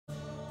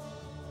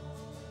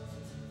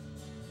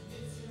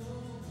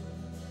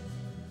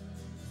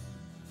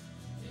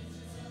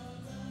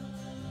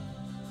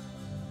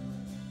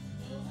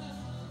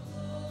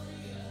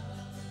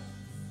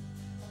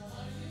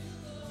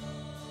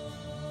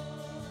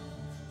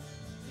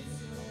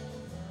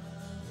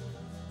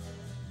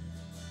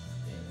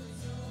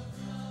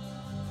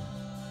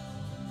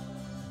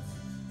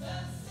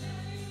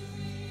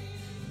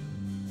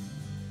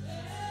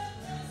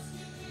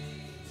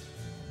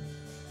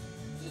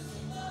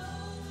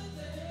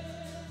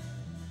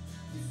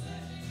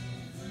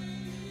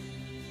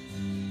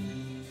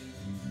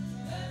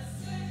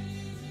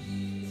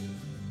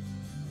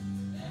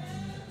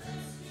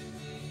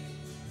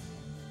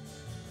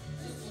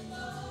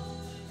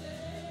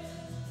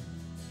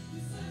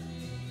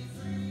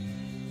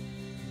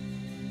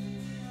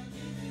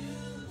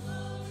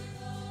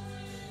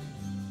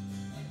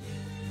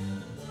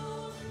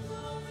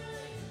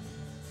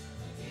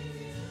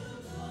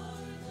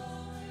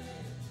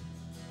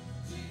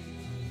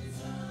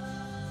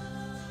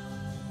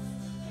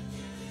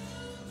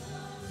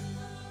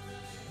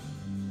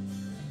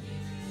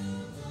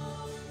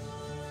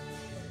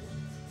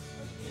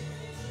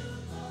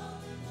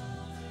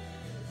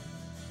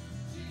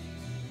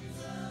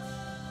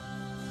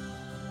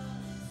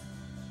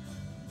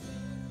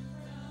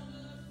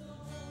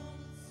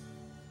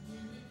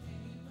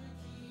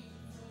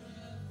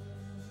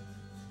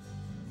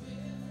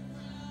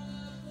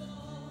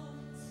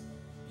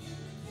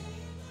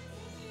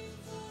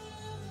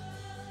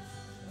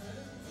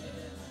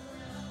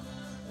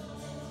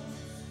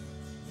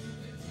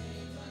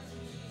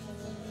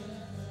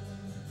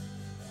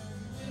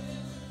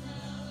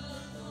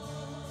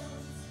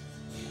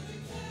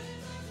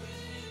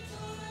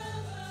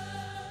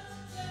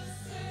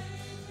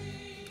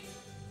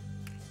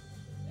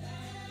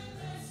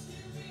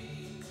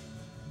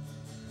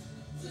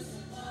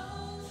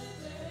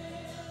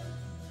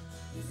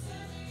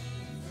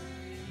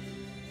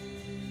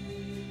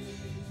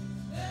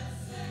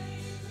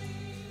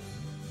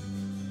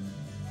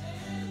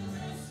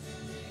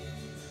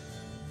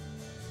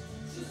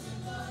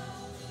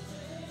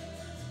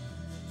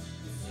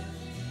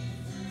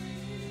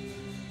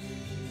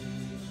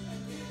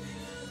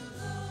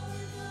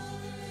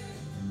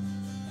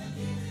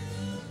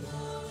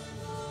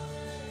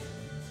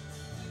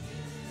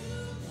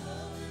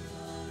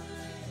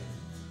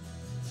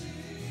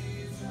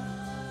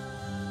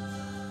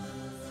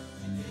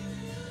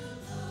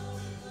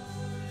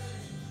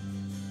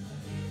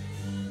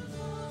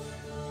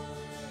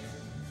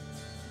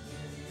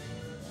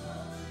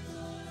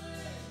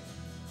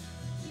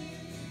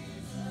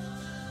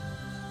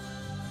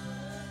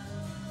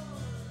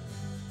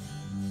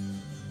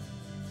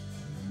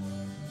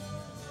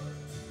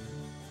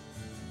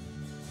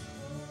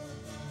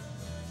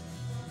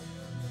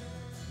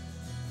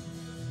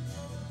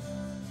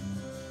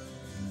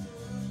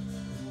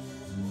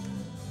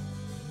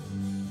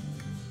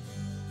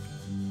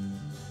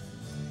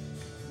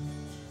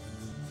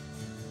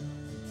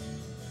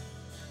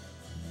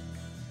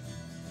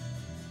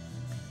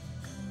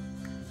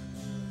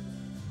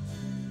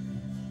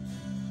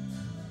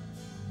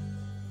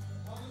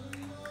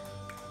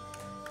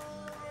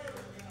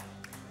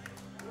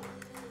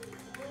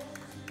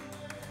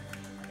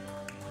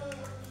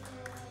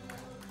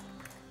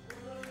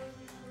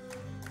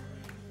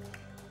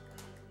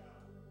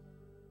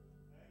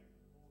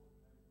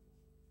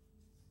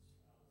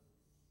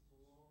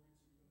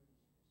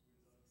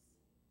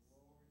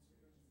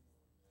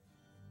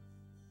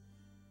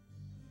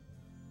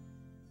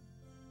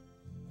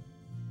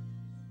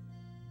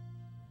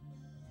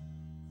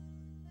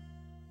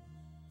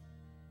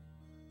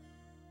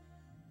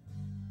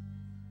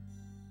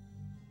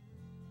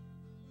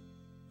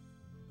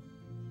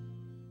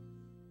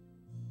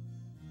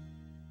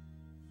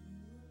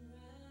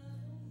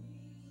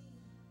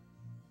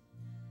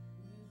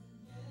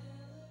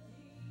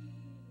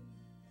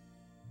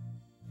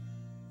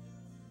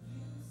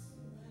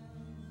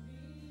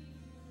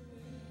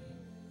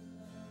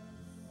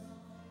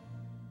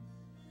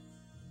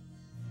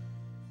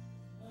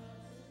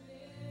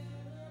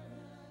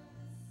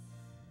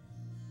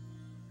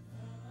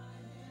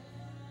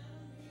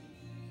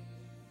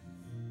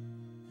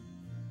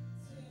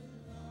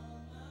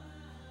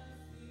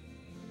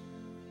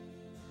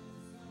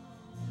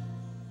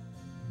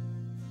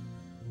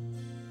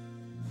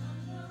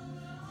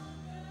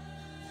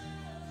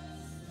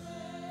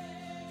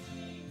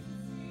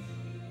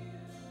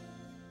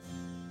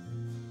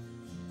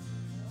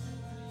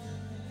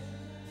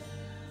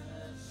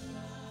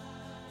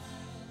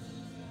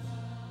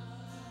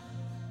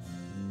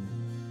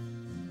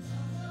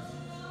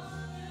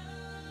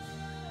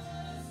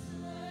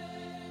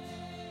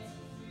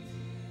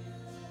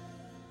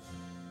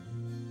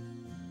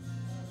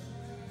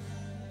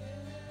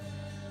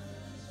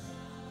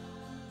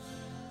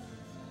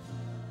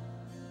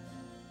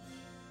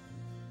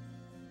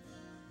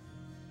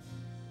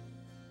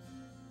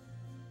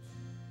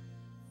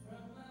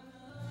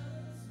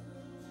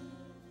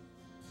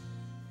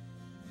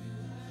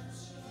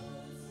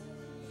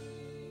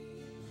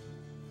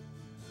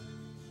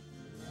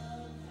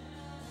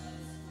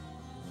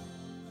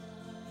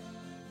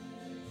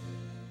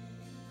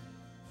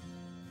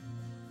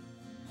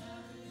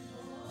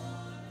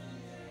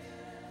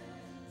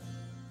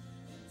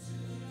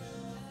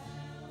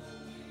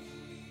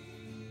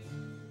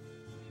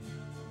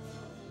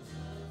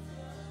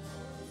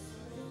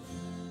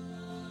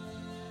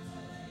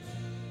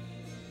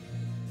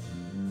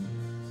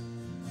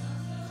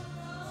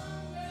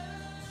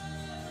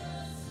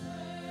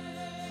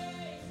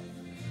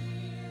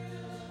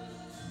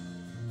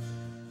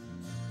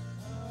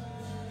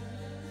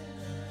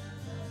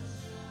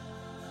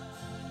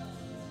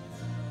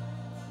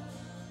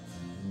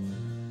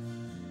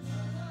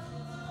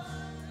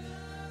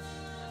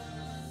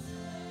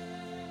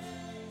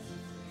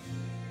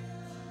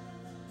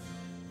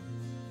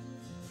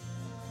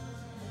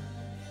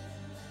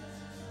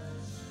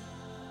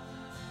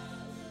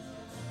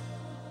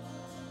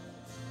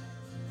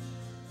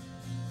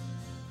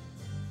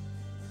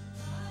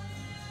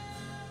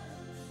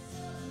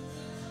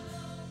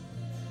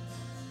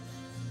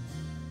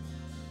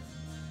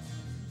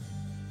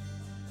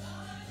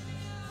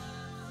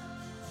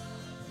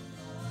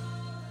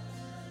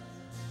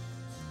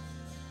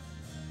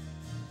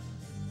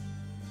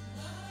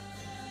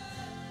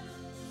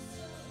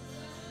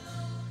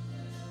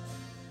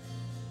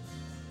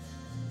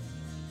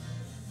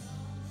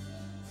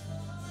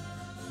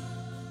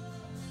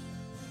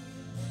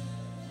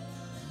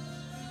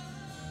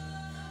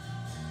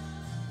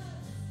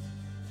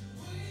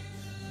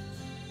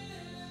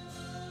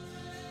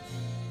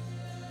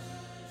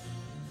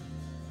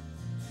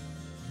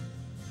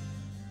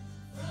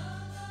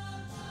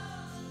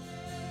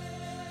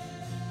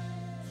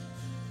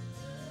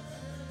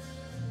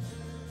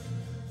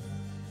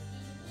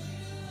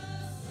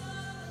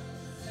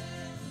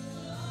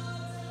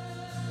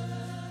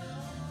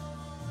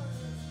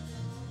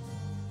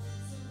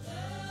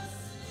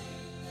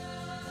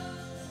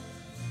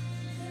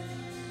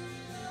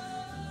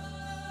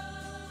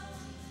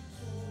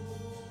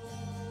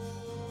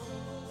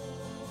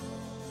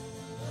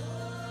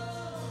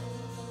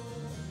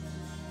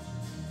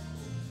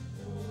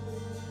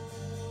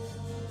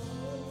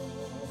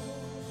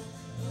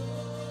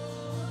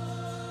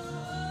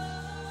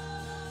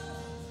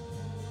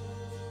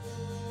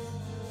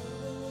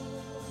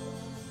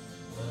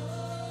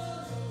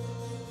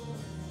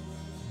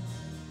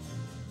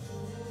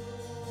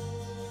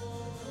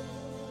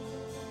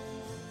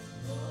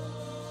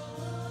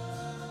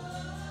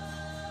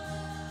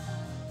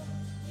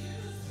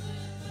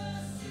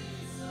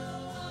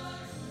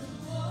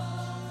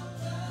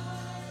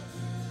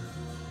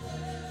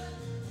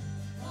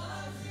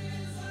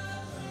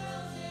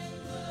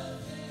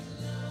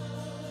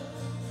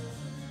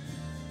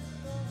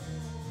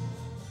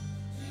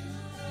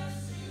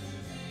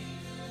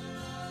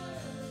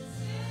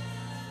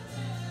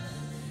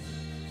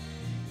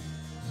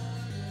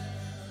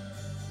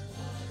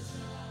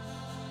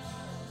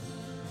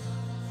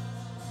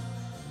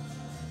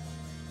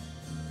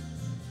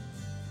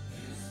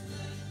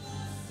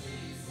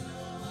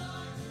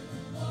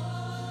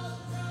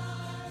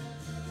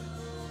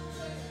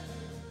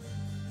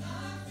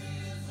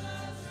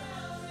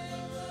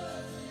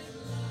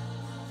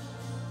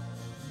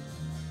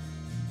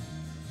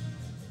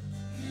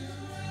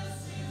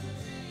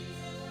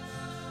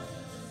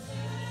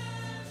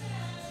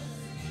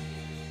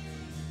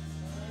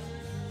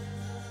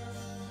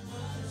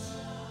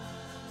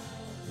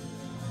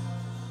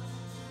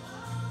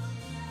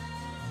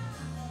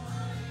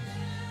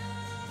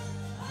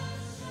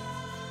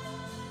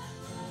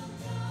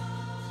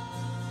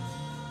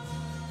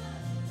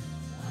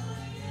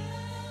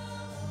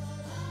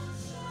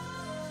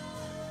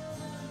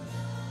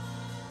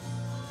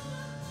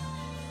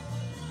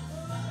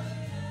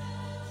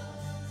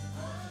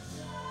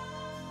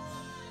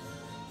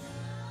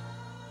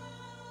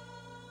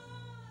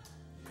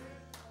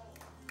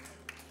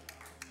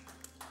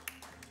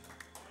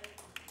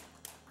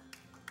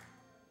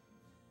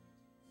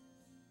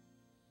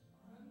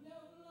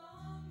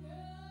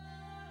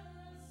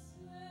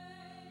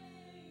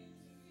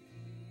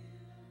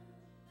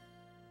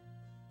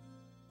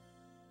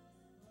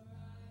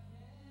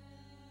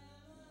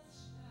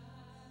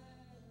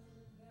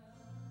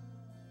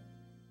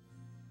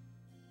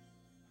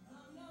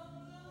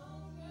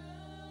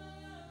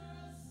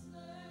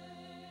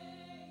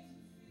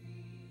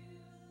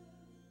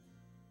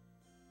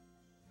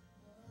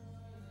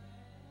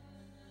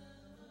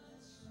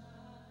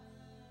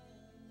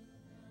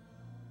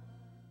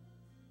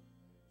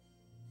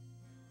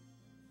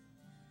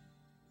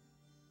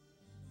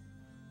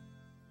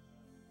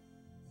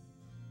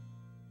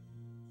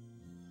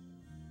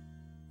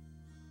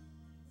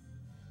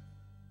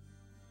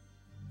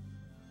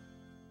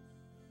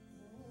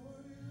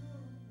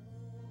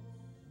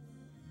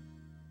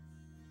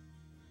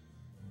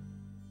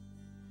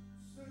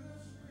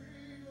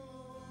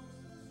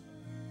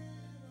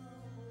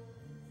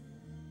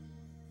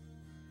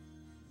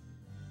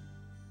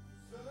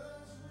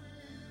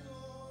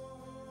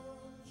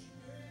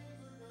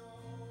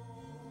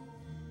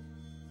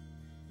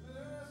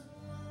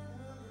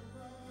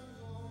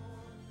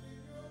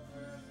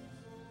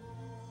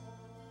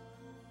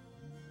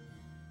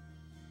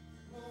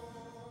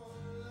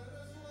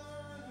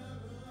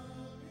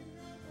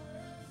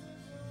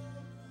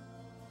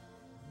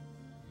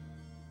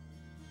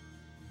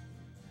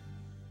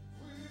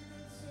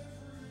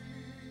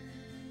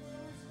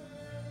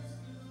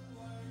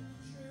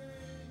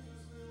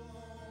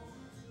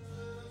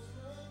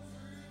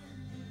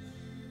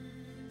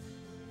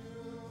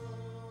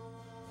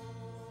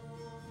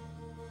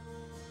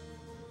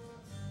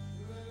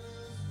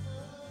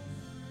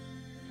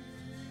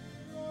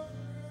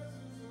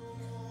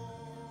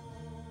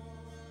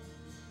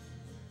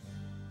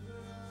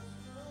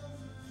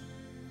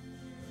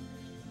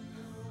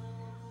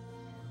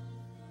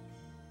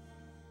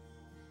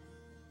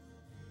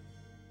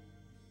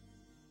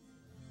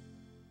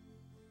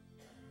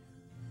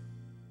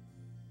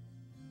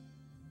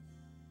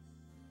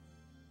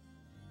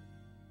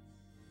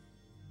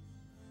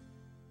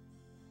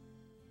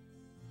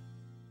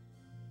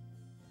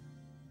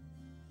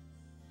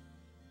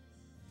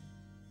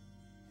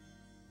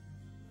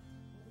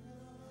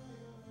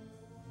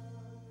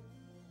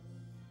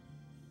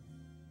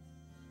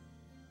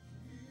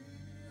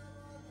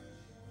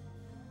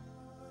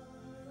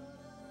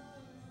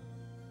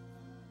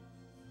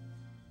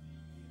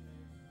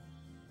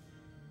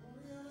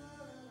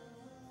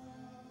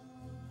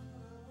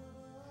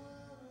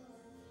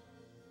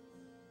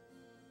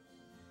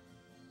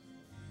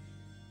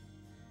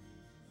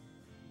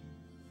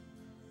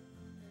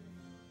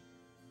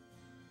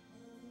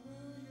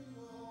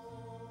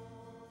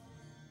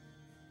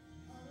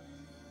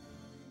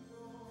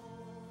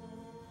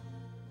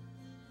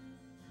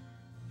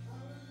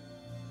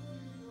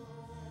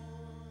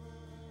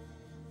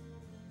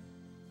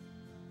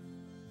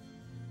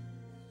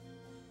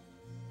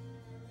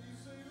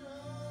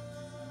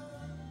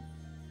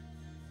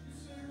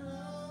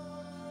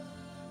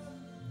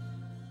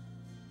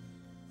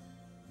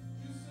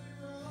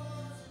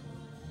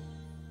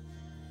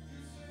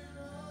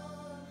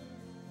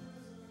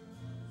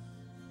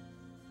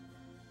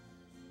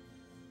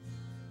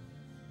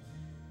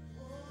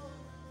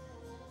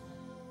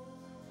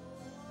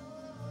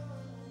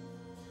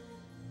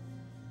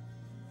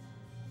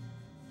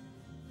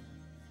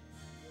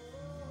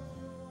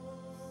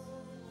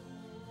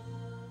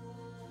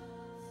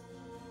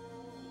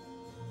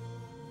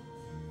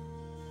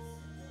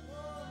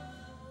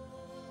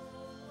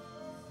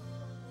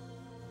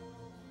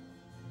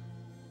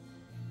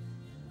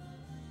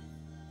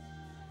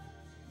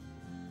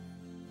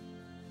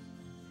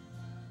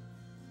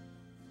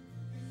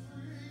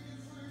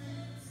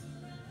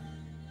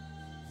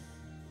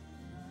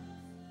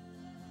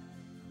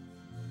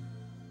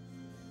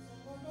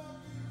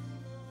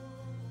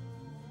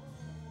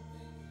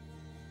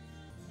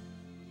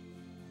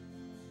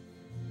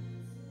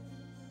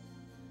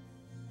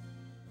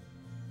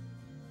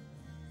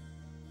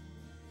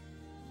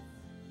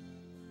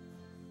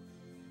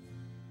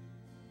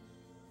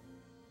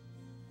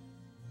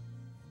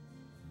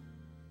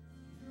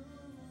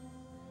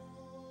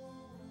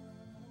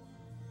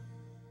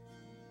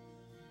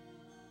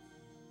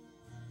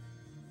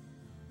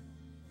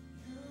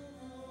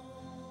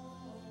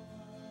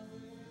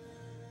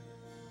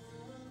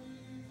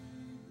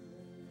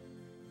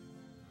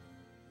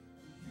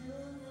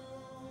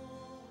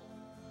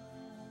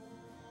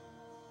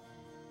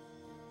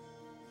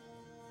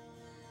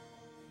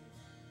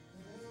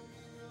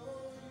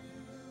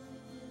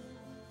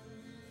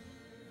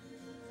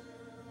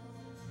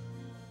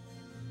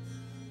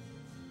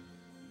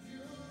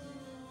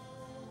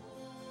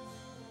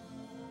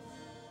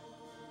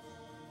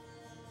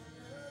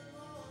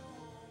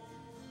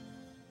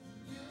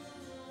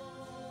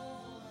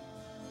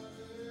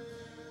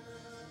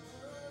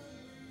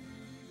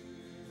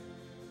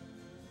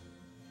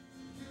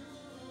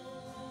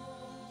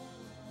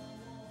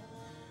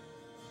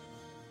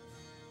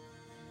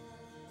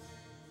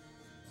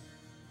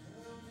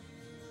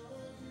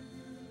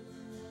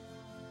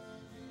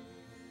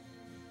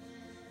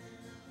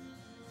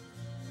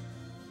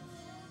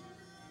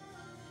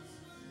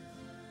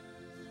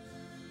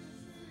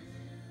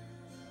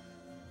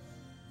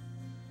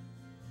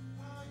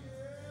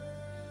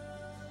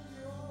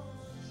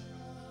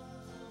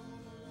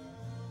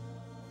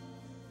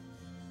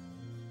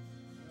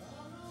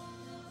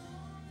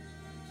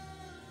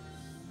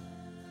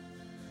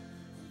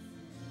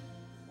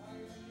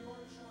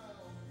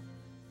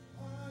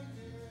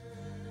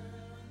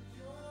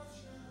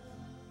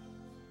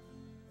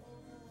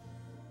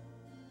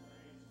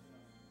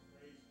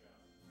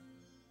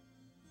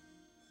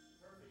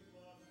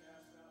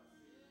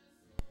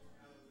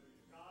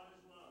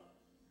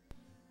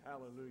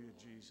Hallelujah,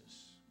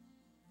 Jesus.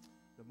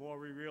 The more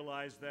we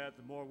realize that,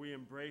 the more we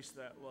embrace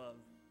that love,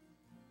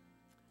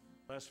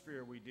 less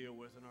fear we deal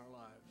with in our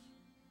lives.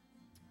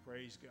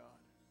 Praise God.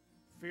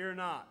 Fear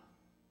not.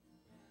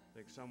 I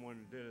think someone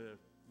did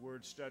a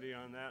word study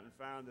on that and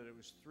found that it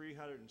was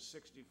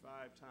 365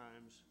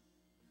 times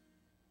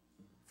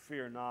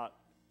fear not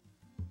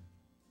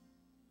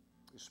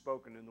is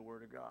spoken in the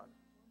Word of God.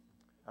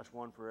 That's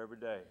one for every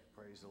day.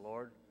 Praise the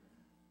Lord.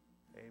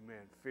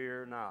 Amen.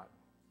 Fear not.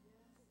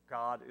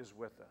 God is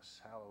with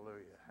us.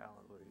 Hallelujah.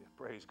 Hallelujah.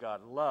 Praise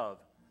God. Love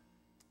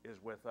is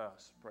with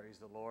us. Praise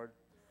the Lord.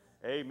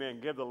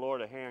 Amen. Give the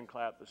Lord a hand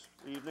clap this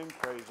evening.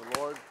 Praise the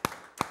Lord.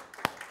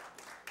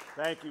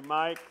 Thank you,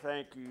 Mike.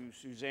 Thank you,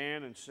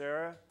 Suzanne and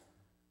Sarah.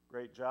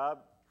 Great job.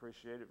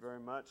 Appreciate it very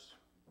much.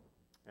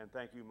 And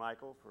thank you,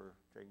 Michael, for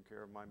taking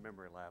care of my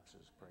memory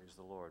lapses. Praise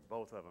the Lord.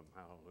 Both of them.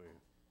 Hallelujah.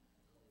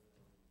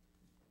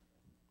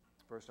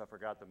 First I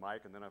forgot the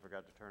mic, and then I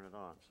forgot to turn it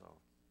on. So,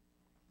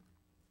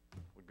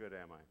 what good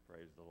am I?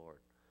 Praise the Lord.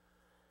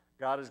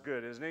 God is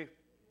good, isn't He?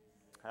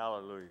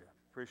 Hallelujah.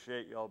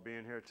 Appreciate you all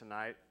being here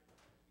tonight.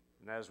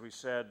 And as we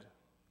said,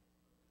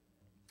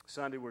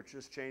 Sunday we're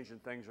just changing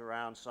things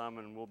around some,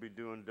 and we'll be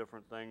doing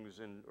different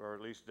things, or at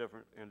least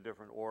in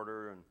different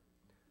order, and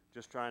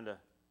just trying to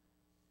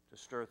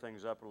stir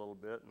things up a little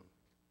bit.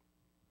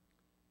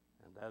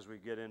 And as we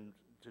get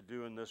into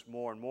doing this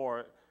more and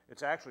more,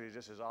 it's actually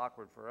just as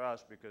awkward for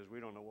us because we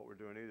don't know what we're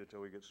doing either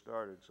till we get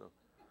started. So,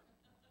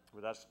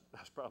 well,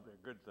 that's probably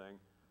a good thing.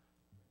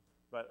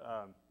 But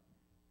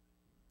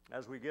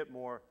as we get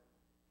more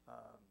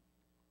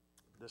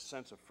this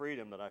sense of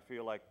freedom that I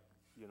feel like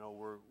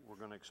we're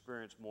going to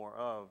experience more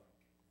of,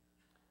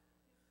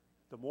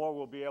 the more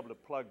we'll be able to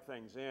plug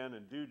things in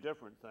and do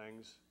different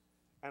things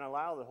and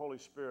allow the Holy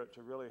Spirit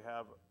to really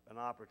have an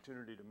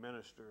opportunity to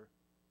minister.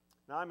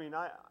 Now, I mean,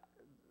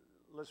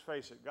 let's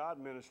face it, God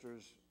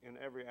ministers in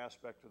every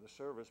aspect of the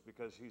service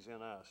because He's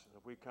in us. And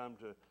if we come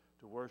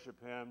to worship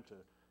Him, to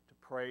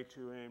pray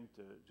to Him,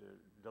 to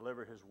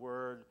deliver His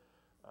word,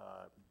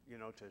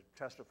 to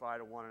testify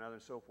to one another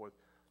and so forth,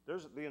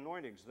 there's the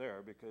anointing's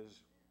there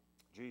because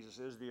Jesus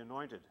is the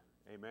anointed.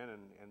 Amen.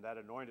 And that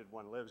anointed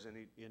one lives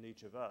in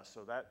each of us.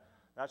 So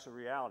that's a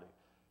reality.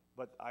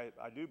 But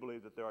I do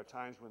believe that there are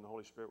times when the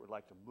Holy Spirit would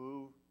like to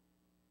move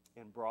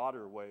in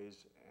broader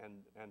ways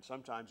and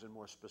sometimes in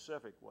more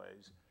specific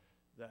ways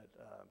that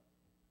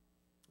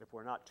if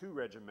we're not too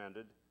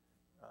regimented,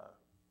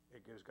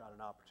 it gives God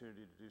an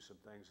opportunity to do some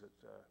things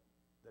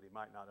that He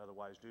might not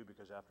otherwise do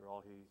because after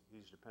all,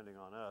 He's depending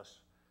on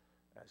us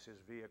as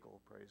His vehicle,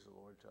 praise the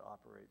Lord, to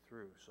operate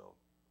through. So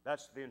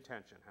that's the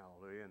intention,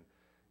 hallelujah.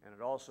 And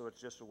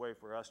it's just a way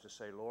for us to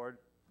say, Lord,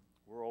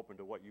 we're open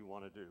to what You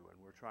want to do, and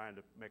we're trying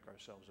to make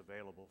ourselves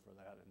available for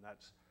that, and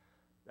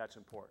that's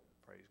important,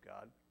 praise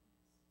God.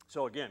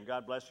 So again,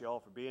 God bless you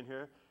all for being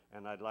here,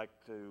 and I'd like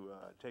to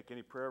take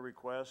any prayer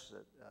requests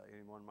that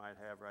anyone might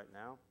have right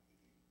now.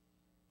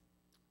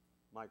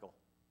 Michael.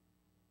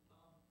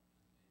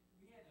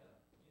 We had an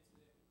incident at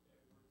work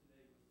today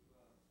with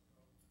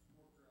a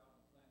worker out on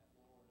the plant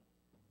floor, and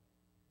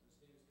his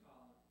name is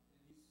Colin,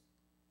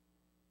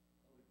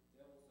 and the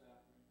devil's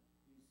after him.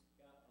 He's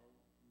got a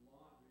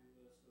laundry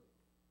list of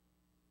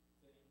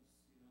things, it's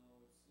his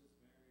marriage,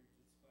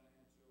 it's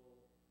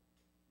financial.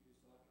 He was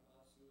talking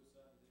about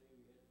suicide today.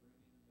 We had to bring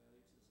in the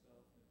medics and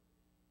stuff, and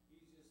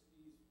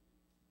he's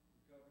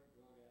recovering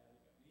drug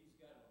addict. I mean, he's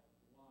got a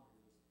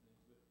laundry list of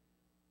things,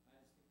 but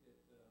I just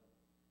think that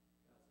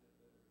God's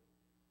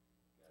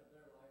got a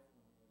better life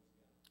for him than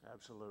what he's got.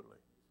 Absolutely.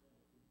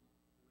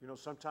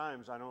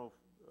 Sometimes I know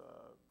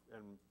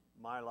in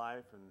my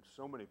life and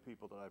so many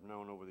people that I've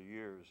known over the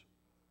years,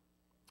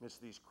 it's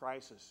these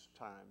crisis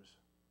times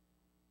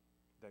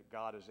that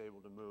God is able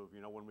to move.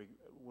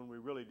 When we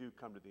really do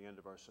come to the end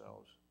of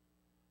ourselves,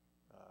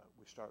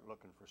 we start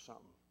looking for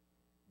something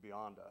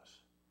beyond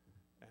us.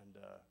 And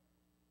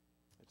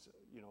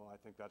I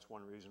think that's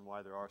one reason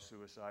why there are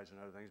suicides and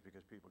other things,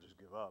 because people just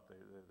give up.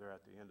 They're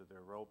at the end of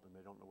their rope and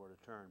they don't know where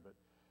to turn. But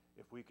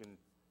if we can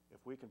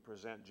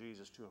present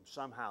Jesus to them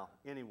somehow,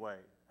 anyway,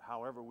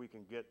 however we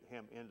can get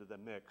Him into the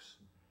mix,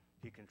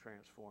 He can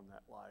transform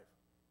that life.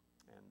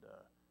 And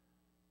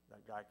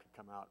that guy could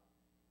come out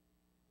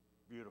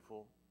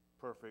beautiful,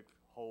 perfect,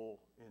 whole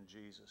in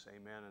Jesus.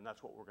 Amen. And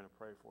that's what we're going to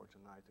pray for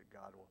tonight, that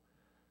God will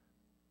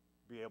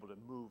be able to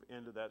move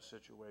into that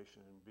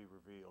situation and be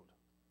revealed.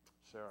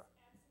 Sarah.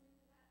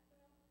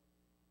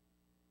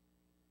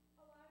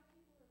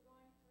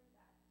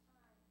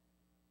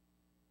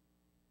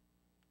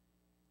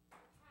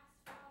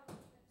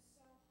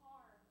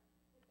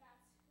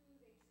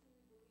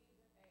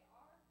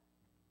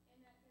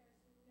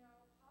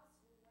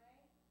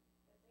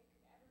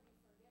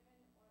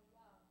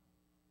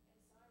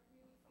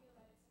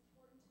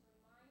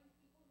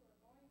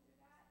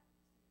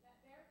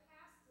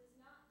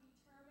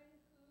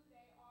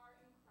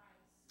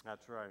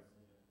 That's right.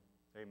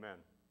 Amen.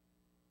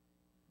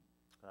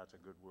 That's a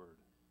good word.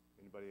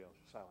 Anybody else?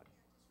 Silent.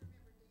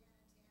 Just remember Dan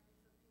and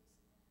Tammy for peace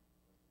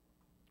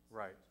and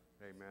Right.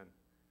 Amen.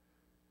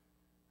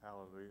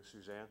 Hallelujah.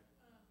 Suzanne?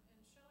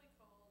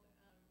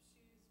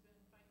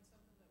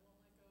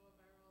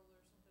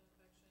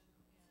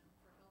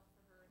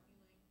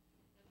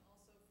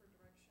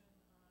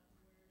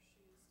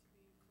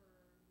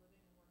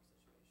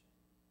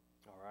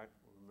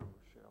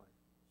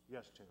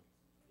 Yes, Tim.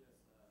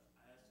 Yes,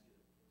 I asked you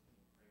to continue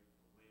to pray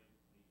for William.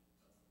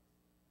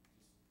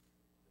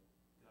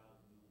 God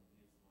was moving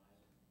in his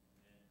life,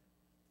 and then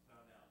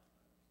found out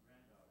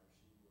granddaughter.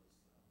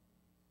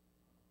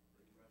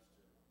 They rushed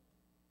her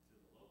to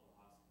the local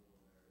hospital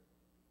there in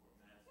Fort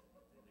Madison,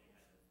 but then they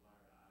had to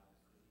fly her to Iowa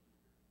City.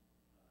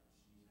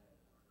 She had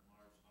a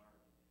enlarged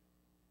heart.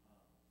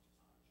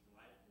 Her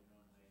life went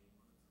on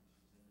lady since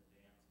she's in the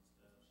dance and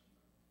stuff. She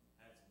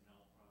had some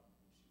health problems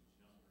when she was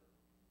younger,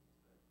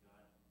 but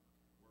God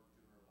worked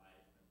through her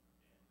life,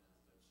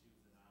 but she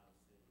was in Iowa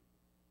City.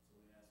 So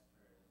we asked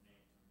her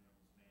name. Her name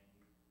was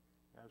Mandy.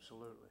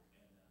 Absolutely.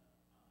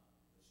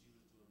 But she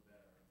was doing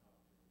better. I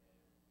talked to her dad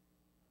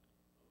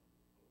over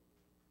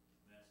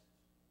message.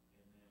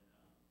 And then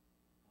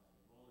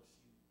the Lola,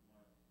 she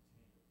wanted to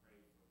continue to pray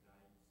for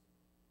guidance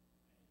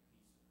and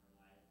peace in her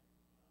life.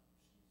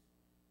 She's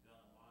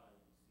done a lot of,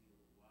 you see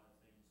a lot of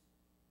things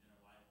in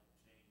her life have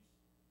changed.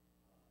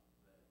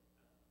 But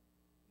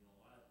a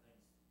lot of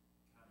things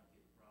kind of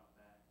get brought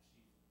back.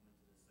 She went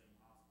to the same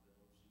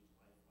hospital. She was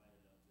life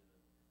flighted up to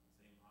the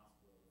same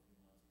hospital a few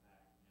months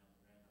back. Now the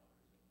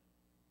granddaughter's in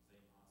the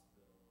same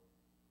hospital,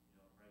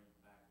 bringing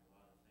back a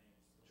lot of things.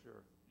 So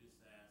Sure. we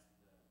just ask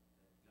that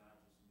God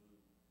just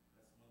move.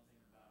 That's one thing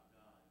about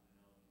God,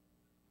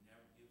 He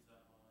never gives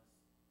up on us,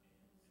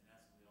 and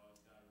that's what we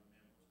always got to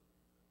remember,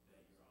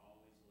 that you're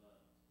always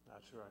loved.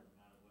 That's right. No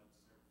matter what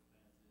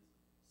circumstances,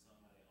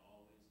 somebody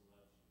always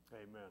loves you,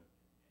 Amen.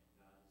 and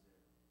God is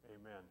there.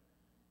 Amen.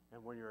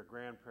 And when you're a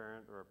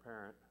grandparent or a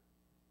parent,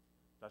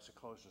 that's the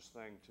closest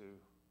thing to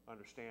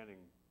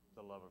understanding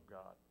the love of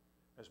God.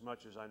 As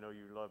much as I know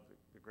you love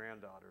the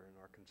granddaughter and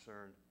are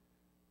concerned,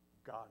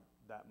 God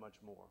that much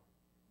more.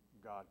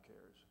 God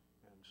cares.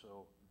 And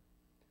so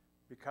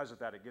because of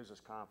that, it gives us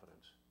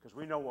confidence. Because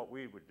we know what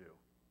we would do.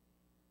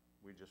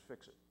 We just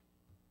fix it.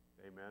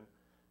 Amen.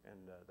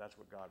 And that's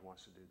what God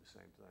wants to do, the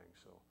same thing.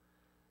 So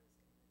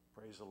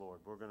praise the Lord.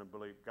 We're going to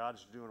believe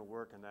God's doing a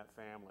work in that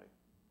family.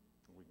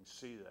 We can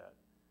see that.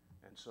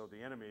 And so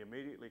the enemy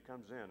immediately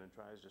comes in and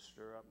tries to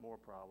stir up more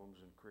problems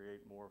and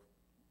create more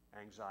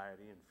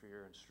anxiety and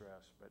fear and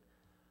stress. But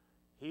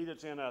he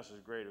that's in us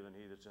is greater than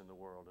he that's in the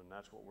world, and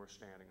that's what we're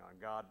standing on.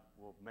 God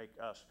will make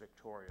us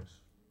victorious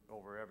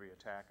over every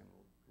attack and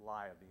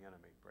lie of the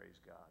enemy.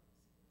 Praise God.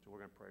 So we're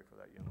going to pray for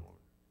that young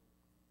woman.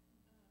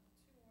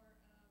 Two more.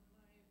 My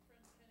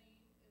friend Penny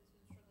has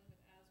been struggling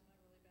with asthma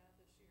really bad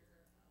this year,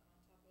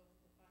 on top of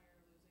the fire,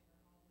 losing her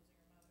home,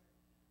 losing her mother.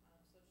 So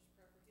just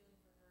prayer for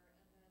healing for her.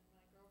 And then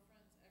my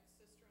girlfriend's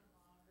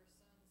ex-sister-in-law, her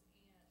son's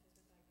aunt,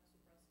 has been diagnosed with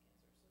breast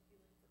cancer. So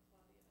healing for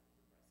Claudia for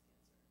breast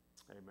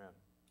cancer. Amen.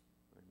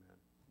 Amen.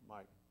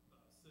 Mike.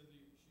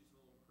 Cindy, she's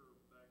home. Her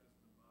back has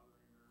been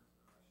bothering her.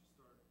 She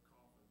started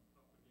coughing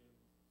up again.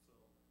 So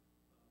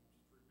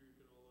just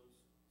rebuking all those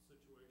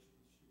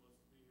situations. She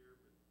wants to be here,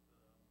 but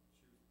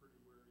she was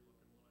pretty weary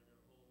looking when I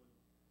got home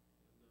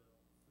and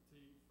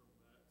fatigued from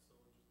that. So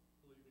just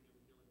believing in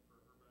the healing for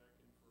her back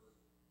and for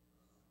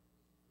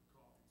the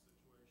coughing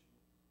situation.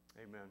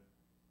 Amen.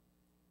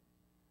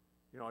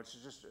 It's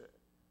just,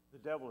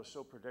 the devil is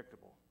so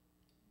predictable.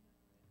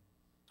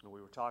 And we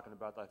were talking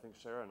about that, I think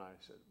Sarah and I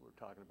said, we were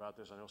talking about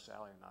this, I know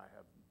Sally and I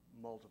have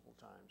multiple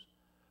times,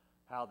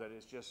 how that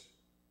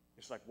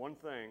it's like one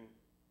thing,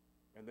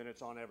 and then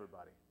it's on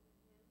everybody.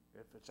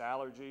 If it's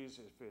allergies,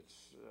 if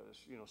it's,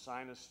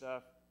 sinus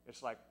stuff,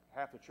 it's like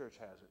half the church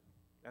has it.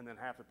 And then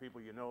half the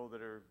people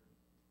that are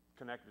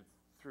connected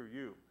through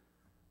you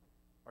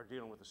are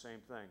dealing with the same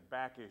thing.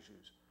 Back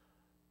issues.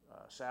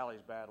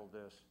 Sally's battled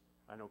this.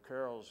 I know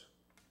Carol's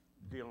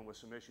dealing with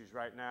some issues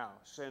right now.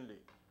 Cindy.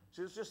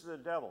 See, it's just the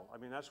devil. I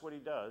mean, that's what he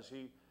does.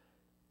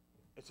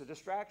 It's a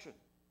distraction.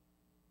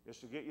 It's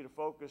to get you to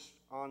focus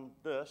on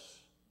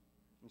this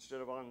instead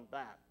of on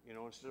that,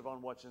 instead of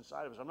on what's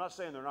inside of us. I'm not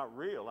saying they're not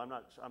real. I'm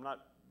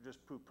not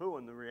just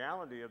poo-pooing the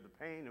reality of the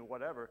pain and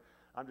whatever.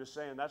 I'm just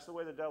saying that's the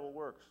way the devil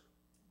works.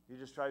 He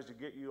just tries to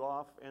get you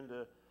off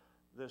into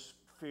this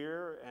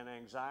fear and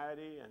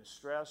anxiety and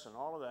stress and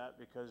all of that,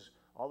 because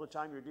all the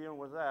time you're dealing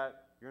with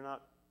that, you're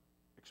not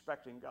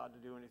expecting God to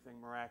do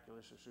anything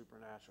miraculous or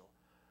supernatural.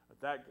 But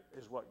that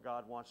is what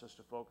God wants us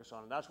to focus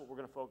on, and that's what we're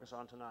going to focus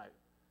on tonight.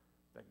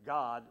 That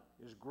God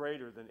is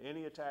greater than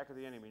any attack of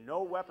the enemy.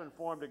 No weapon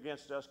formed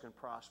against us can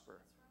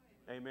prosper.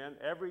 Right. Amen.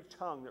 Every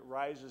tongue that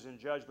rises in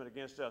judgment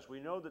against us. We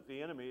know that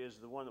the enemy is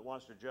the one that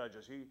wants to judge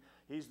us.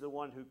 He's the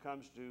one who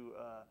comes to,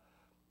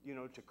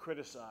 to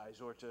criticize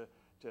or to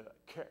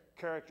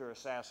character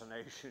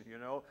assassination.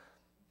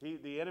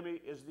 The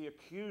enemy is the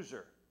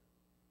accuser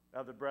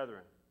of the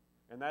brethren.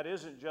 And that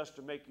isn't just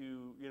to make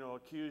you,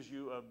 accuse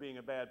you of being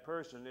a bad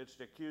person. It's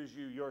to accuse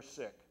you, you're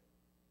sick.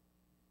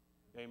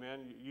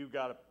 Amen. You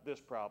got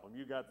this problem.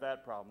 You got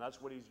that problem. That's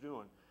what he's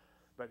doing.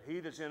 But he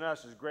that's in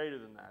us is greater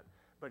than that.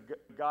 But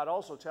God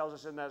also tells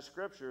us in that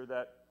scripture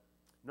that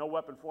no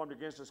weapon formed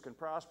against us can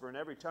prosper, and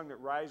every tongue that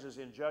rises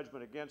in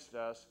judgment against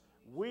us,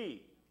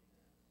 we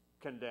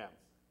condemn.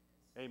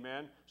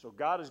 Amen. So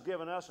God has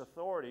given us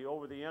authority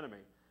over the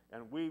enemy.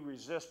 And we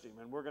resist him,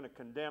 and we're going to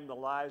condemn the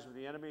lies of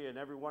the enemy in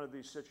every one of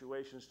these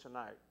situations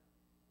tonight.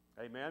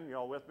 Amen? You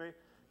all with me?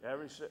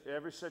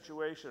 Every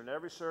situation and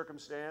every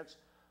circumstance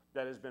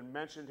that has been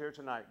mentioned here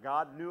tonight,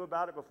 God knew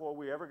about it before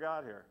we ever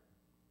got here.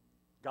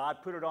 God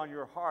put it on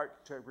your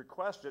heart to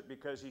request it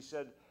because he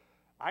said,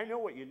 I know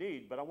what you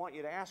need, but I want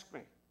you to ask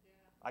me.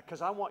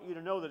 Because I want you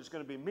to know that it's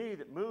going to be me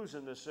that moves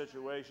in this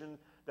situation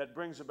that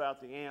brings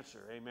about the answer.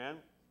 Amen?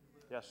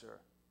 Yes, sir.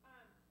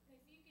 If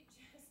you could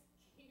just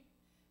keep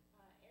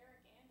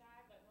Eric and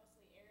I, but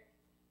mostly Eric,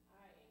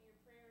 in your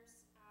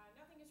prayers.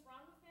 Nothing is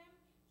wrong with him.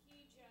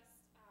 He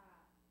just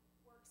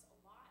works a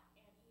lot,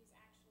 and he's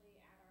actually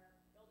at our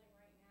building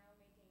right now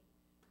making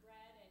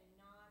bread and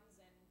naans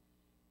and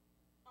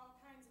all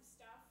kinds of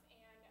stuff.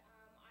 And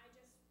I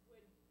just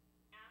would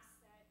ask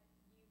that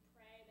you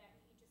pray that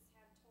he just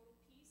have total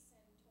peace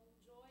and total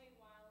joy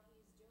while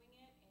he's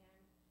doing it,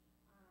 and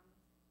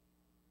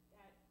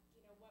that,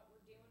 you know, what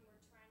we're doing,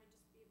 we're trying to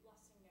just be a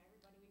blessing to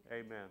everybody we come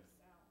Amen. to.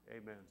 So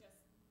Amen. just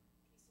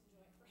peace and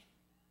joy for him.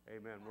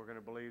 Amen. We're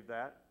going to believe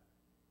that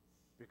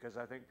because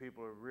I think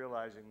people are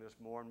realizing this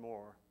more and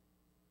more.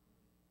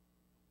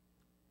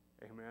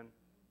 Amen.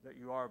 That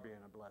you are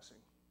being a blessing.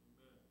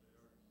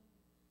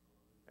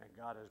 And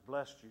God has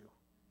blessed you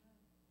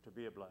to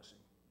be a blessing.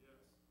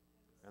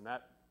 And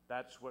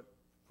that's what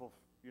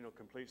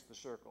completes the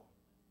circle.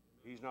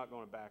 He's not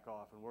going to back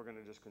off, and we're going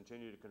to just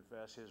continue to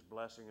confess his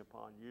blessing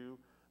upon you,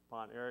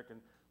 upon Eric, and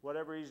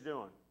whatever he's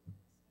doing.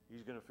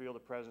 He's going to feel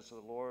the presence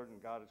of the Lord,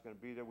 and God is going to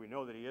be there. We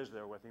know that he is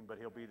there with him, but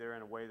he'll be there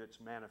in a way that's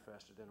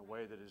manifested, in a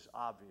way that is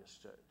obvious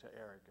to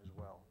Eric as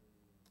well.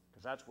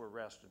 Because that's where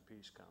rest and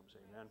peace comes.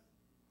 Amen.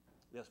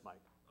 Yes,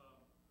 Mike.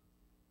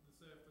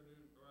 This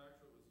afternoon, or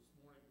actually it was this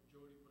morning,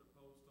 Jody put a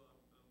post on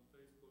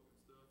Facebook and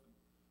stuff, and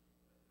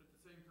at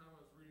the same time I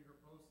was reading her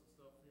posts and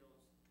stuff, you know,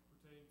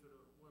 pertaining to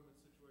the women's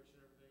situation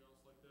and everything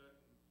else like that,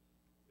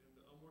 and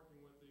I'm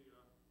working with the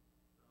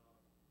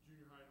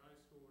junior high and high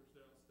schoolers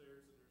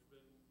downstairs, and there's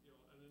been, you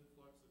know, an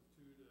influx of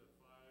 2 to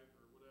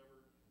 5 or whatever,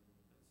 and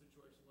a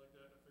situation like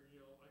that, and I figured, you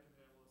know, I can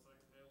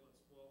handle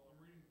this. Well, I'm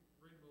reading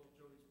a little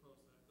Jody's post,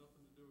 and it had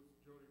nothing to do with what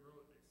Jody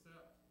wrote,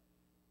 except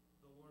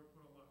the Lord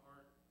put on my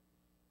heart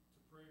to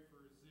pray for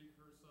Zeke,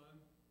 her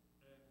son,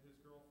 and his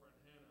girlfriend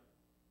Hannah,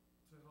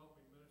 to help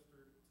me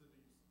minister to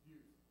these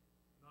youth.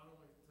 Not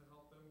only to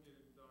help them get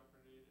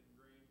indoctrinated and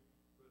ingrained,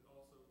 but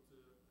also to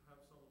have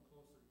someone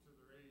closer to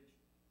their age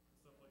and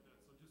stuff like that.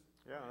 So just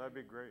That'd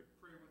be great.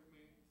 pray with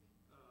me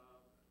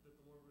that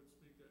the Lord would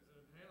speak that.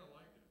 And Hannah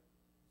liked it.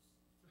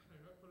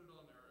 I put it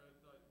on there.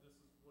 This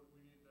is what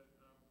we need that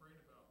I'm praying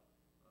about.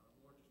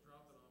 The Lord just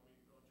dropped it on me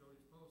on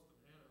Jody's post, and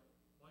Hannah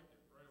liked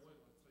it right away.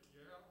 Like,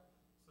 yeah.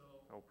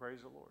 So Oh,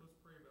 praise the Lord. let's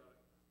pray about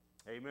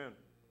it. Amen.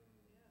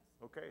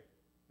 Okay.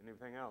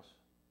 Anything else?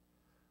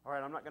 All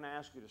right, I'm not going to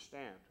ask you to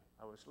stand.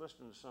 I was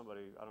listening to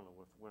somebody, I don't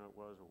know when it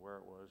was or where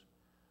it was,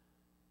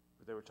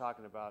 but they were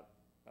talking about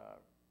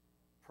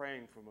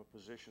praying from a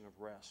position of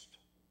rest.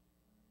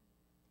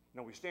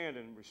 Now, we stand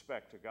in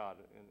respect to God,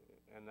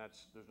 and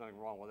there's nothing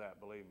wrong with that,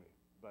 believe me.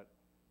 But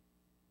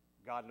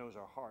God knows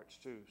our hearts,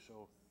 too.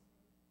 So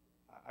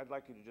I'd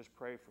like you to just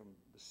pray from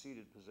the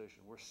seated position.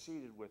 We're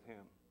seated with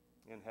him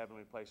in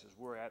heavenly places.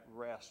 We're at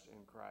rest in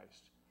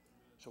Christ.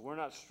 So we're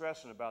not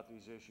stressing about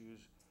these issues.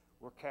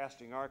 We're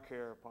casting our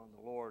care upon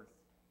the Lord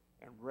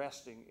and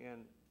resting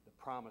in the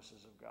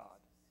promises of God.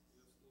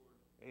 Yes,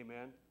 Lord.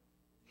 Amen.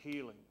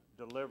 Healing,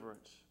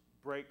 deliverance,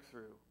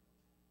 breakthrough,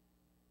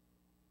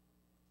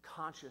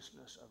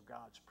 consciousness of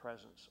God's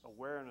presence,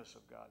 awareness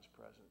of God's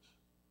presence,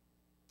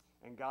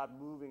 and God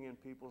moving in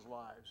people's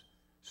lives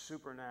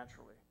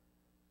supernaturally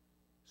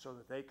so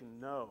that they can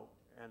know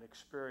and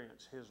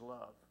experience his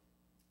love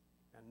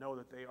and know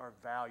that they are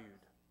valued,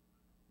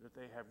 that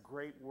they have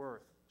great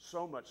worth,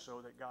 so much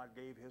so that God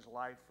gave his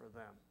life for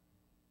them.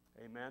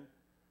 Amen?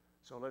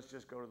 So let's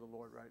just go to the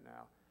Lord right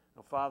now.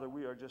 Now, Father,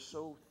 we are just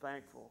so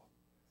thankful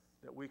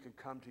that we can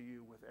come to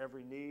you with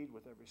every need,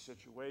 with every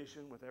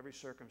situation, with every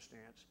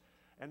circumstance,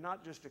 and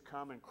not just to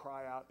come and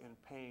cry out in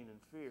pain and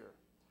fear,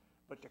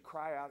 but to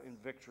cry out in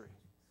victory.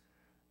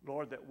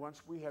 Lord, that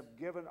once we have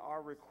given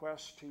our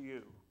requests to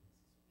you,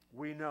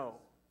 we know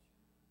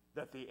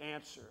that the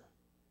answer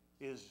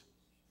is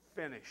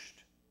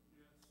finished.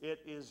 It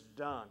is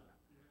done.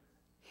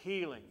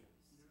 Healing,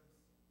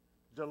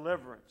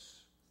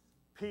 deliverance,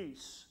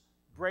 peace,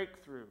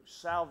 breakthrough,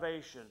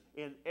 salvation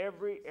in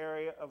every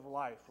area of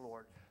life,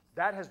 Lord.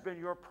 That has been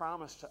your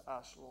promise to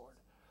us, Lord,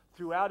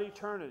 throughout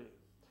eternity.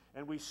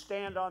 And we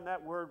stand on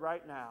that word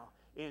right now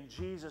in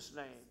Jesus'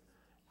 name.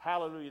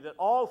 Hallelujah. That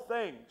all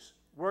things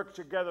work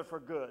together for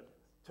good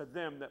to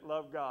them that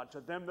love God,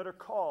 to them that are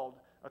called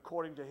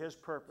according to his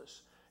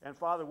purpose. And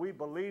Father, we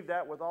believe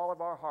that with all of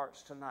our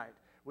hearts tonight.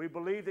 We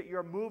believe that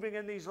you're moving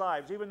in these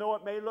lives, even though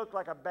it may look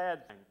like a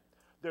bad thing.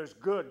 There's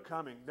good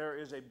coming. There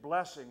is a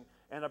blessing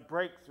and a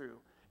breakthrough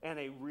and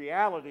a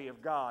reality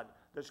of God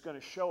that's going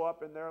to show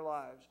up in their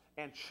lives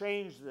and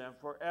change them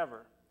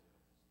forever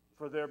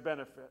for their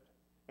benefit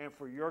and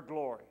for your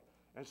glory.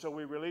 And so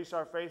we release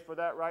our faith for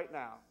that right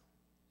now.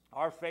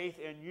 Our faith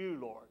in you,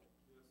 Lord,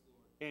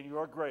 in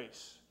your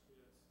grace.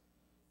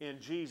 In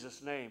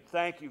Jesus' name.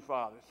 Thank you,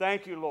 Father.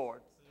 Thank you,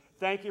 Lord.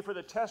 Thank you for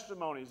the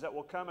testimonies that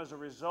will come as a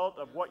result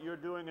of what you're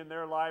doing in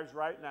their lives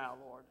right now,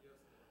 Lord.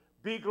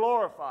 Be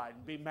glorified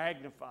and be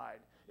magnified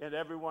in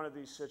every one of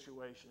these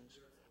situations.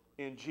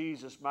 In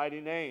Jesus'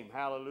 mighty name.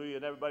 Hallelujah.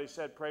 And everybody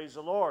said, praise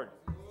the Lord.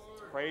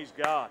 Praise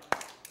God.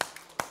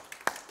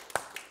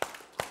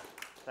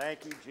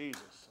 Thank you,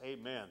 Jesus.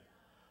 Amen.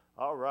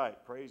 All right.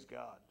 Praise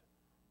God.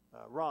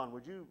 Ron,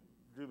 would you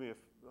do me a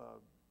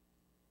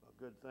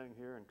good thing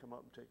here and come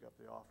up and take up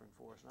the offering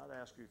for us? And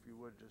I'd ask you if you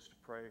would just to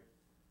pray.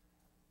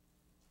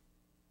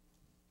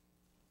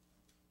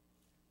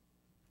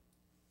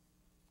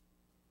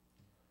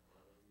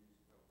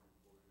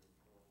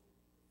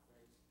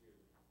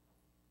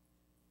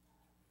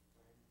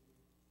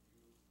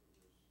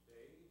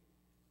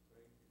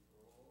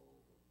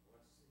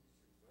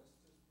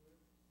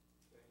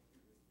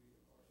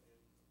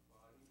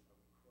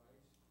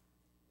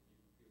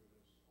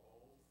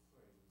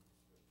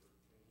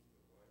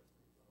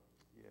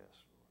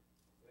 Yes, Lord.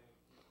 Thank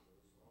you for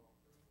this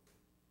offering.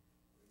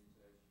 Please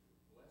ask you to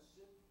bless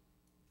it,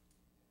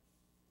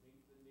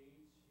 meet the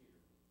needs here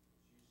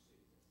as you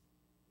see them.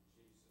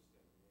 In Jesus'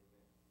 name,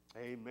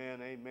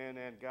 amen. Amen, amen,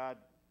 and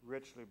God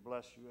richly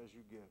bless you as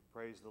you give.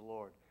 Praise the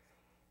Lord.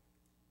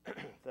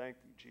 Thank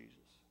you, Jesus.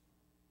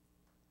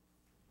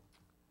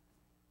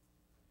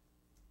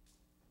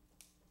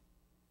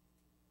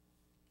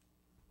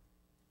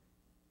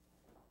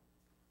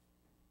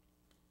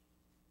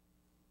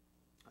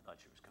 I thought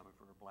she was coming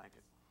for her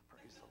blanket.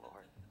 Praise the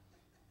Lord.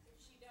 If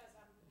she does,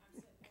 I'm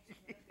sitting next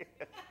to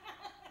her.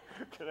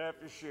 Gonna have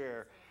to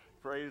share.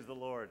 Praise the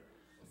Lord.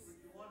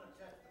 You want a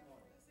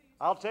testimony?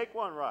 I'll take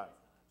one, right?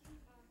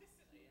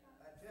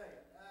 I tell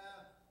you,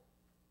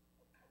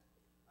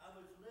 I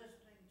was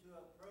listening to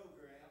a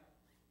program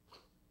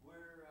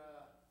where,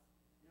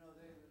 it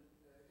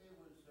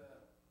was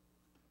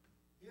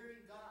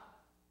hearing God.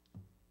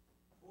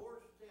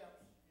 4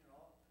 steps,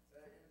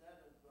 and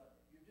that is,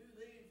 you do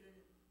these and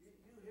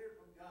you hear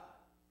from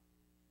God.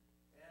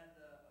 And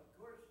of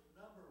course,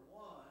 number 1,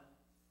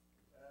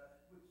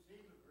 we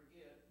seem to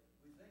forget,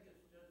 we think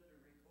it's just a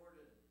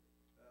recorded,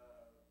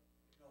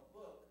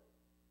 book.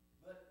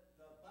 But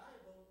the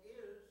Bible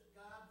is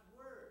God's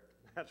Word.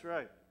 That's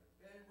right.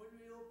 And when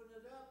we open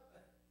it up,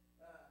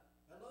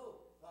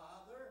 hello,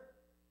 Father,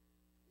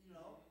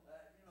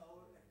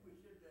 we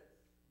should,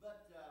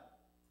 but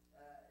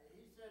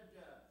he said,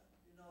 to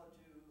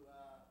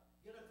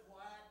get a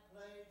quiet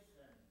place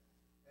and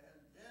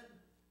then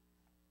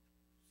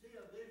see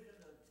a vision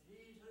of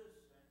Jesus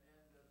and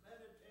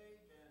meditate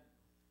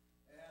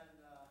and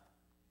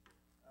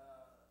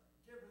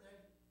different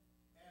things.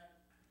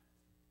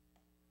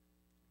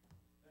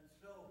 And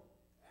so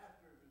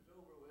after it was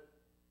over with,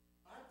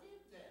 I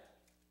did that.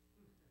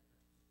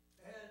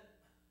 And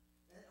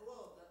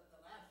well,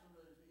 the last one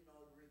was,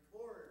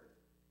 record,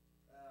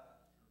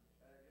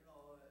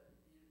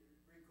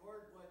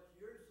 record what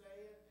you're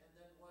saying and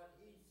then what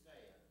he's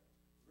saying.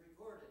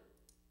 Record it.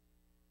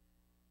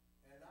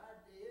 And I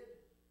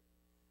did.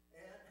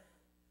 And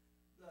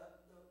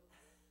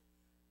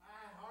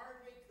I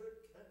hardly could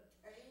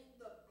contain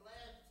the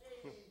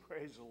blessing.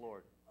 Praise the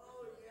Lord.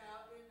 Oh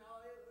yeah, it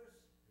was,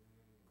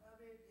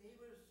 he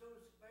was so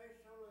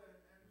special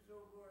and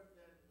so forth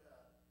that,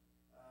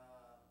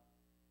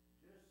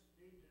 just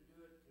need to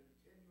do it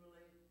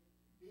continually,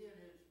 be in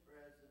his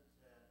presence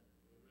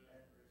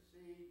and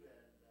receive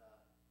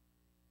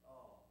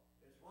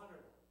it's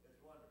wonderful, it's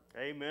wonderful.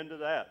 Amen to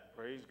that.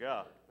 Praise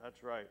God.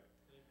 That's right.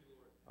 Thank you,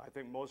 Lord. I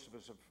think most of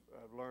us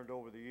have learned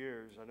over the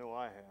years, I know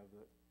I have,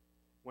 that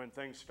when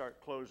things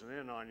start closing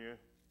in on you,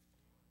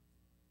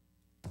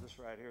 this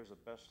right here is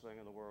the best thing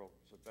in the world.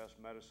 It's the best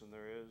medicine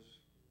there is.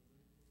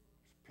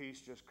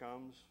 Peace just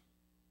comes.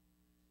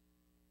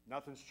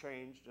 Nothing's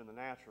changed in the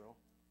natural,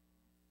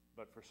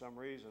 but for some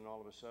reason,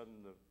 all of a sudden,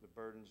 the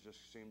burdens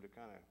just seem to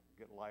kind of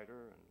get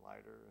lighter and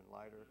lighter and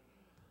lighter,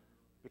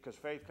 because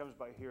faith comes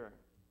by hearing,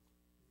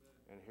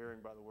 and hearing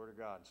by the Word of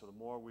God. So the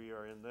more we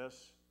are in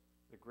this,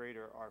 the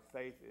greater our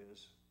faith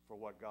is for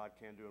what God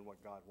can do and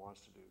what God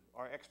wants to do.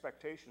 Our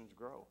expectations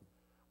grow.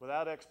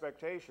 Without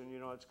expectation,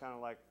 it's kind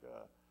of like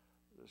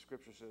the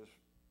Scripture says,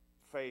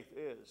 faith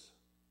is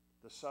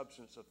the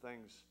substance of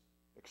things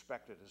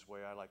expected, is the way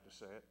I like to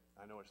say it.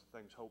 I know it's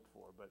things hoped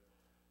for, but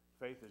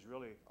faith is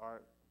really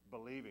our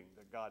believing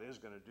that God is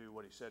going to do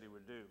what he said he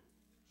would do.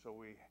 So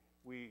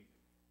we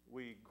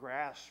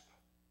grasp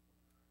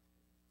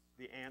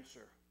the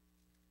answer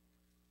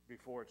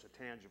before it's a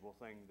tangible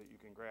thing that you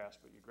can grasp,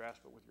 but you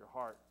grasp it with your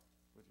heart,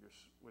 with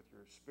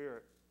your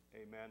spirit,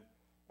 amen,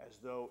 as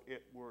though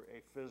it were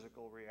a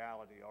physical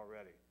reality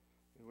already.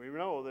 And we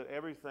know that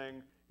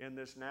everything in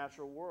this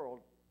natural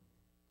world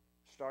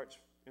starts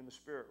in the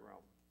spirit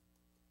realm.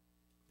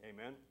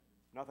 Amen.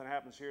 Nothing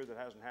happens here that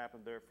hasn't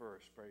happened there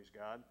first. Praise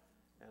God.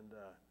 And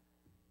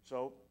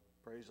so,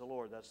 praise the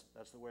Lord.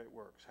 That's the way it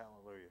works.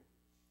 Hallelujah.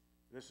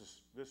 This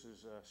is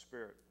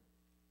spirit.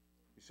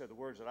 He said the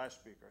words that I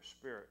speak are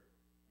spirit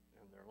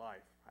and their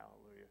life.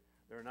 Hallelujah.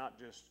 They're not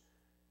just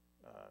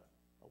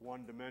a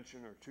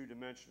one-dimension or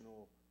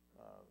two-dimensional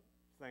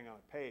thing on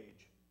a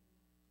page.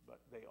 but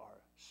they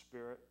are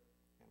spirit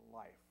and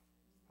life.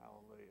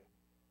 Hallelujah.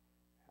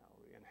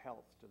 Hallelujah. And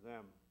health to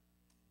them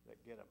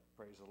that get them.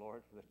 Praise the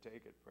Lord. That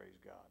take it. Praise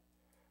God.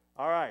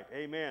 All right.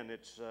 Amen.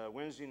 It's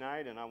Wednesday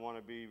night, and I want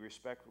to be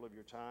respectful of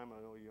your time.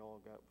 I know you all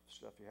got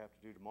stuff you have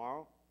to do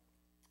tomorrow.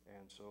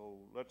 And so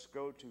let's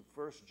go to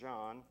 1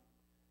 John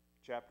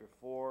chapter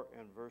 4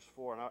 and verse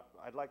 4. And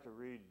I'd like to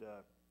read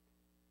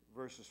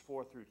verses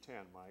 4 through 10,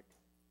 Mike.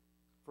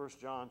 1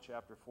 John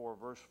chapter 4,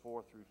 verse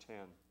 4 through 10.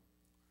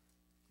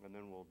 And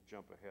then we'll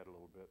jump ahead a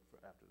little bit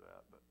after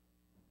that. But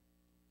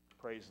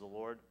praise the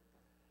Lord.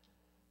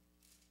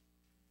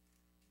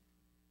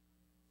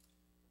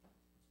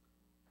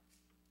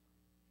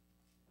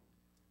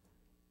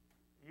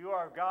 You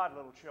are of God,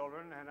 little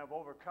children, and have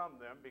overcome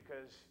them,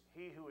 because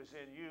he who is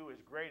in you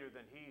is greater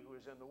than he who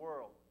is in the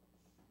world.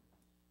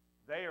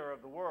 They are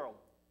of the world,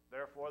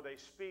 therefore they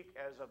speak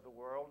as of the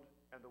world,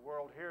 and the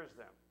world hears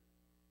them.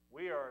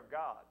 We are of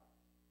God.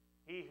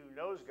 He who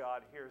knows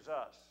God hears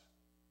us.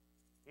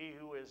 He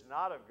who is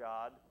not of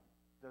God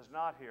does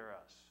not hear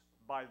us.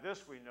 By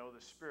this we know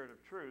the spirit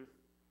of truth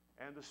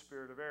and the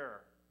spirit of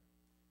error.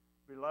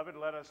 Beloved,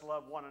 let us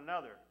love one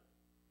another,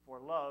 for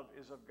love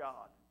is of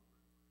God.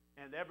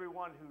 And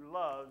everyone who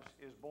loves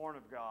is born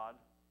of God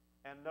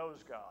and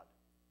knows God.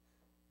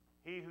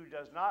 He who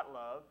does not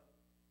love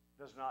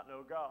does not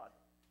know God,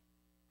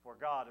 for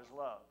God is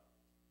love.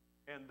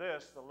 In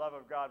this, the love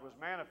of God was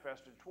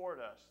manifested toward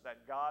us,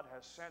 that God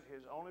has sent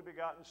his only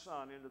begotten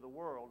Son into the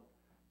world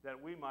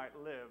that we might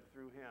live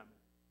through him.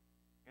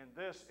 And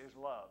this is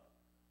love.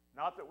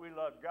 Not that we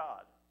loved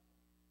God,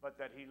 but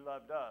that he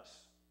loved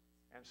us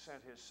and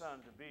sent his Son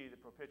to be the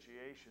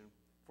propitiation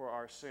for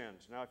our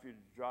sins. Now, if you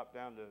drop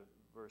down to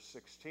verse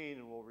 16,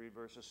 and we'll read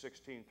verses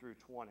 16 through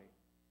 20.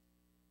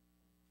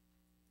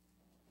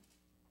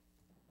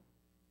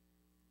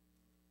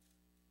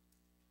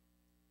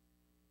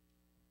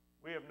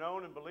 We have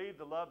known and believed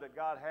the love that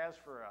God has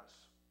for us.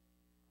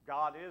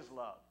 God is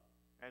love,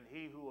 and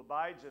he who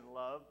abides in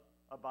love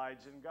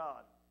abides in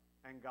God,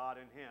 and God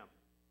in him.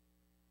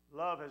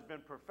 Love has been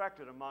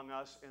perfected among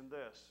us in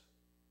this,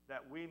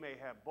 that we may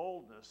have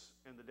boldness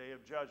in the day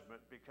of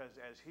judgment, because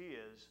as he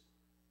is,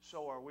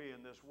 so are we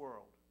in this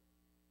world.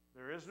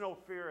 There is no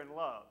fear in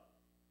love,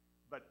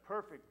 but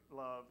perfect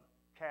love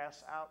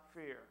casts out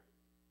fear,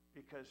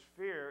 because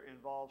fear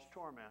involves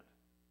torment.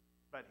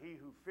 But he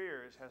who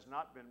fears has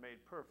not been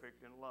made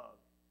perfect in love.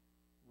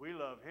 We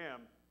love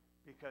him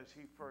because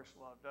he first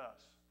loved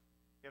us.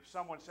 If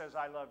someone says,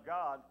 I love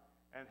God,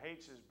 and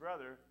hates his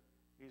brother,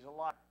 he's a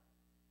liar.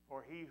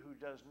 For he who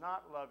does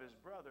not love his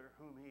brother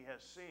whom he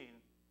has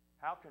seen,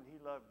 how can he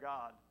love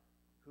God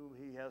whom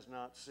he has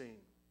not seen?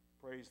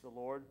 Praise the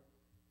Lord.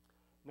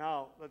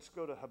 Now, let's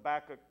go to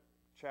Habakkuk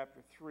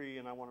chapter 3,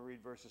 and I want to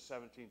read verses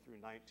 17 through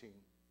 19.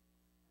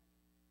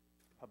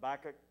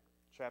 Habakkuk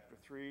chapter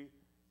 3,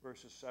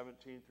 verses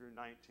 17 through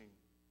 19.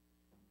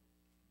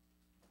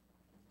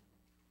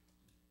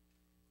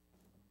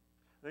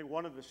 I think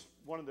one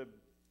of the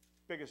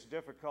biggest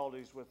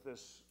difficulties with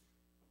this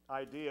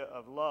idea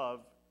of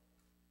love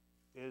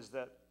is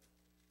that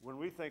when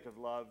we think of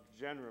love,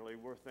 generally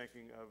we're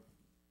thinking of,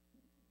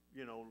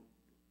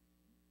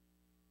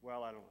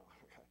 well, I don't know.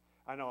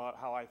 I know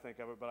how I think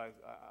of it, but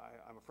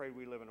I'm afraid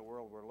we live in a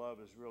world where love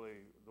is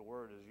really, the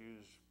word is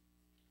used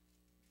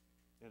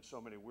in so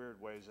many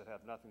weird ways that have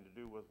nothing to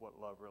do with what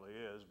love really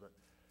is. But,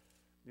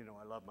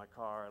 I love my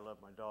car, I love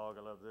my dog,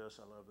 I love this,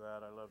 I love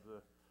that, I love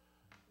the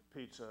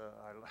pizza,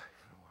 I love,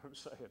 you know what I'm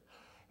saying?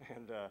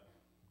 And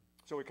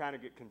so we kind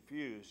of get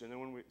confused. And then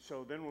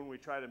when we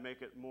try to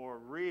make it more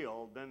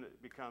real, then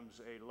it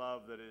becomes a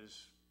love that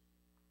is,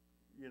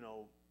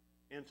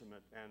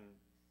 intimate and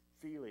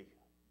feely,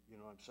 you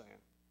know what I'm saying?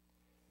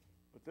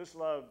 But this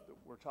love that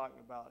we're talking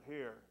about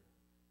here,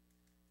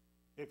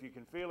 if you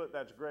can feel it,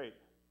 that's great.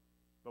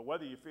 But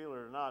whether you feel it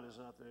or not is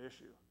not the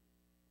issue.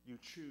 You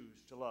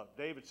choose to love.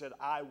 David said,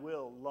 I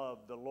will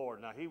love the Lord.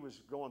 Now, he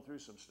was going through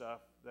some stuff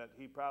that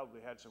he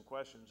probably had some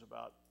questions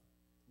about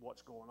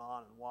what's going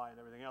on and why and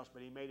everything else,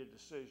 but he made a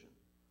decision.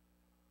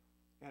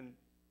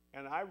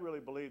 And I really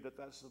believe that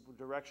that's the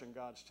direction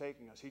God's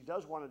taking us. He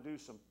does want to do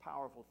some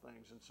powerful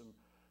things and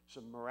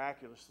some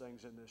miraculous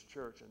things in this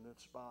church and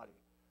this body.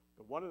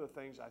 But one of the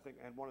things I think,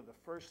 and one of the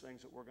first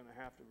things that we're going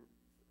to have to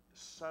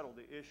settle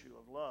the issue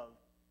of love,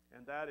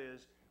 and that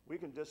is, we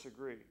can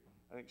disagree.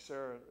 I think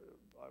Sarah,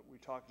 we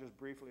talked just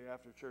briefly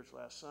after church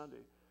last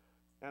Sunday,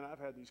 and I've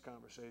had these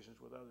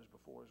conversations with others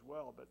before as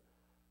well, but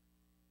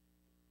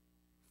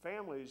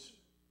families,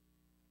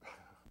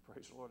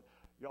 praise the Lord,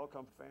 y'all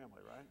come from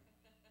family, right?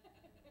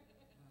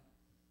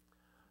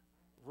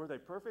 Were they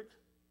perfect?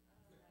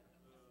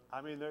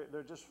 I mean, they're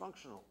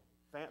dysfunctional.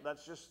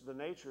 That's just the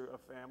nature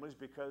of families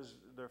because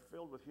they're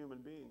filled with human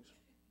beings.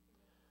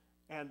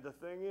 And the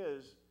thing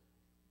is,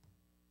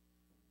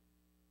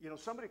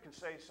 somebody can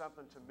say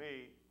something to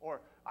me,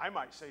 or I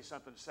might say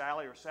something to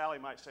Sally, or Sally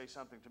might say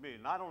something to me.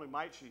 Not only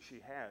might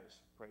she has,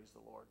 praise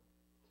the Lord.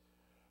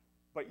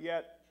 But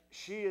yet,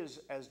 she is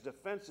as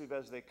defensive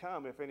as they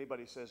come if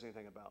anybody says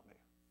anything about me.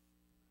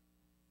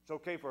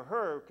 It's okay for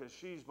her because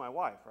she's my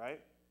wife, right?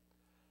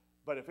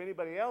 But if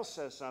anybody else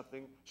says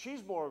something,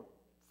 she's more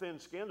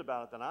thin-skinned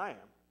about it than I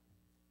am,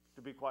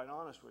 to be quite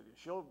honest with you.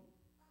 She'll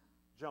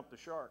jump the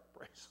shark,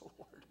 praise the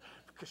Lord,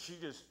 because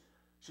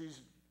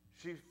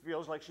she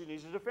feels like she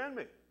needs to defend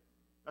me.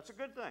 That's a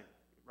good thing,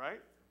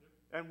 right?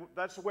 And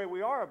that's the way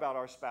we are about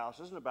our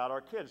spouses and about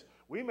our kids.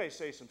 We may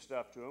say some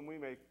stuff to them. We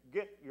may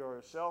get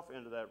yourself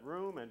into that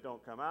room and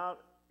don't come out,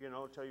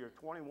 until you're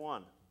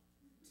 21.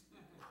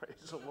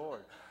 Praise the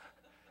Lord.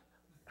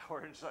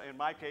 Or in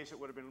my case, it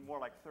would have been more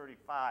like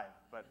 35.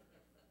 But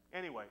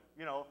anyway,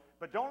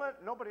 but don't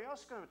let, nobody else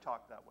is going to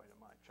talk that way to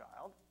my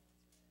child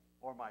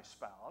or my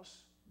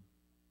spouse,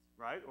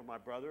 right? Or my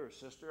brother or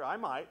sister.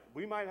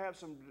 We might have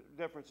some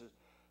differences.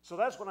 So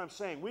that's what I'm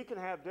saying. We can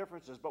have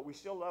differences, but we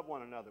still love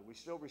one another. We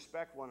still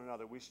respect one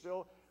another.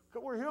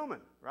 We're human,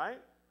 right?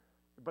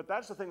 But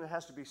that's the thing that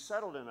has to be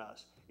settled in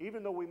us.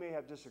 Even though we may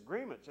have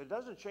disagreements, it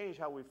doesn't change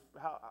how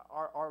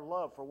our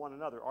love for one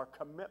another, our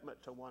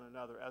commitment to one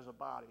another as a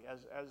body,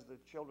 as the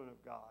children of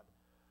God.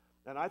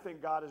 And I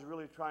think God is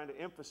really trying to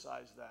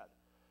emphasize that.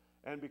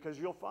 And because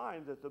you'll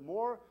find that the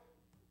more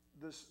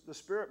the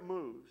Spirit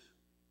moves,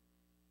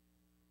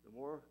 the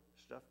more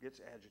stuff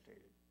gets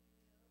agitated.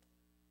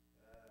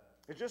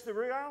 It's just the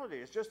reality.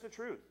 It's just the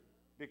truth.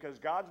 Because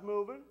God's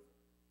moving,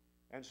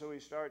 and so he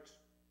starts,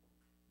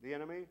 the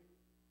enemy,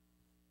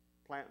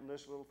 planting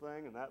this little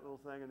thing and that little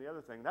thing and the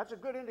other thing. That's a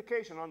good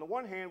indication. On the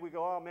one hand, we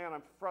go, oh man,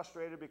 I'm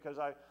frustrated because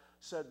I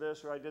said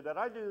this or I did that.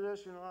 I do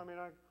this,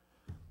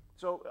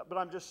 but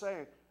I'm just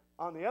saying,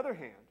 on the other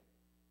hand,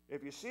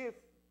 if you see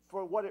it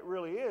for what it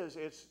really is,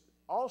 it's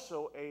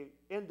also an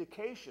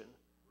indication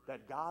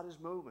that God is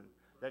moving,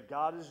 that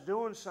God is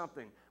doing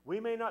something.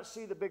 We may not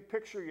see the big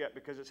picture yet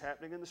because it's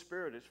happening in the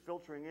Spirit. It's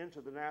filtering into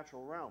the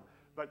natural realm.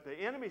 But the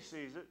enemy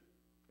sees it,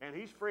 and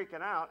he's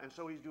freaking out, and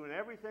so he's doing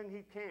everything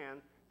he can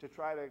to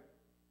try to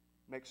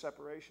make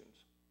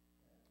separations,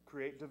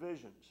 create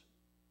divisions.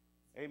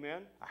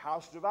 Amen? A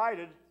house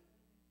divided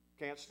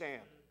can't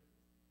stand.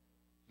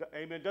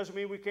 Amen. Doesn't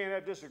mean we can't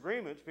have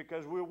disagreements,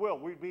 because we will.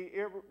 We'd be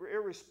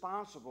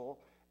irresponsible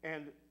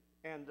and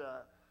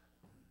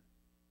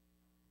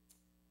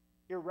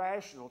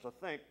irrational to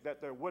think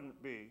that there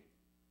wouldn't be.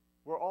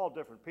 We're all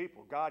different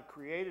people. God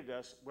created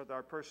us with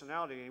our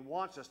personality, and he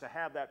wants us to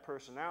have that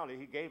personality.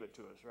 He gave it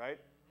to us, right?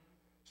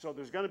 So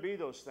there's going to be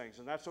those things,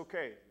 and that's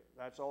okay.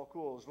 That's all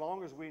cool. As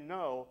long as we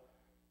know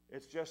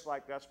it's just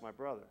like that's my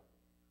brother.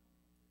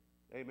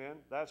 Amen?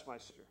 That's my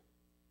sister.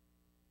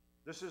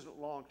 This isn't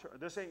long term.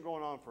 This ain't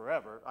going on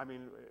forever.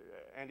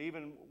 And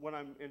even when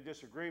I'm in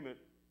disagreement,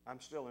 I'm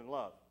still in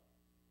love.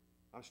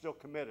 I'm still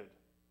committed.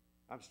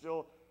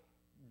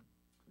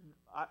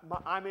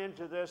 I'm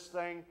into this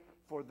thing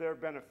for their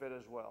benefit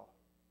as well.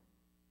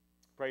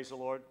 Praise the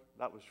Lord.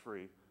 That was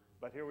free.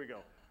 But here we go.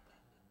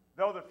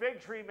 Though the fig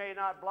tree may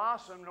not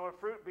blossom, nor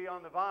fruit be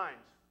on the vines,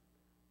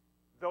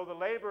 though the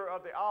labor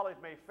of the olive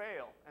may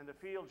fail, and the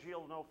fields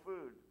yield no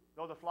food,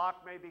 though the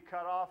flock may be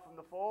cut off from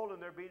the fold, and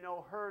there be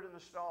no herd in the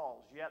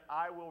stalls, yet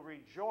I will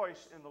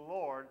rejoice in the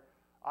Lord.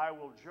 I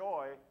will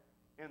joy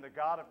in the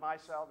God of my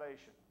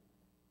salvation.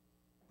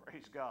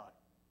 Praise God.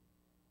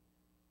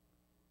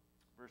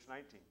 Verse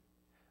 19.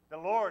 The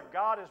Lord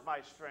God is my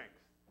strength.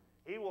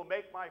 He will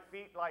make my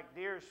feet like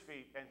deer's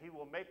feet, and he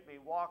will make me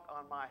walk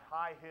on my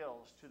high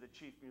hills, to the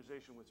chief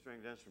musician with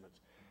stringed instruments.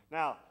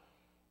 Now,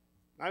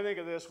 I think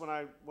of this when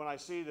I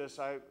see this,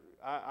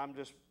 I'm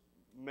just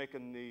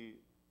making the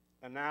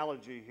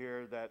analogy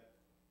here that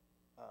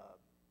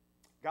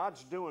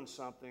God's doing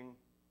something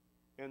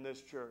in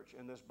this church,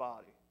 in this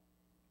body.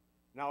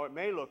 Now, it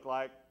may look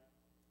like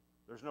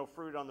there's no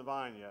fruit on the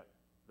vine yet.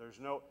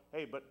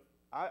 But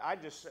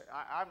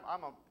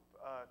I'm a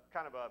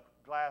kind of a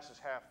glass is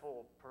half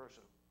full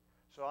person.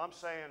 So I'm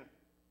saying,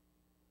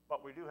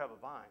 but we do have a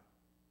vine.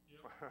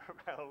 Yep.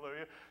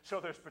 Hallelujah. So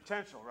there's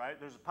potential, right?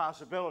 There's a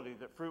possibility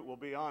that fruit will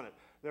be on it.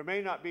 There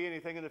may not be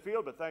anything in the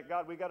field, but thank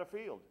God we got a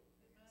field.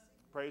 Amen.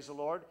 Praise the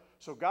Lord.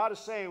 So God is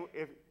saying,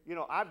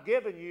 I've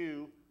given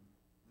you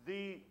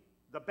the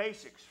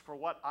basics for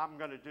what I'm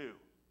going to do.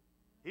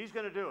 He's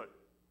going to do it.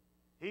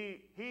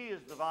 He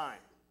is the vine.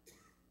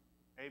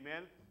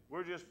 Amen.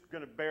 We're just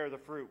going to bear the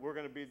fruit. We're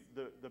going to be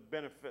the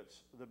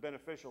benefits, the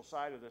beneficial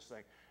side of this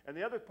thing. And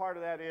the other part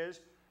of that is,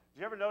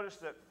 did you ever notice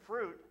that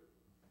fruit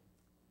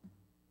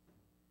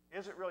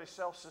isn't really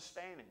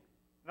self-sustaining?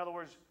 In other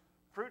words,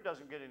 fruit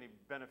doesn't get any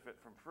benefit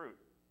from fruit.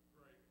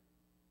 Right.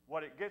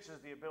 What it gets is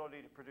the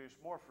ability to produce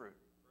more fruit.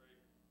 Right.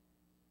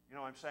 You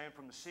know what I'm saying?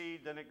 From the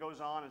seed, then it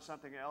goes on and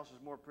something else is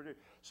more produced.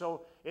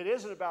 So it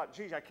isn't about,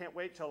 geez, I can't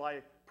wait till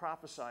I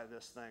prophesy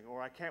this thing,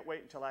 or I can't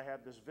wait until I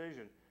have this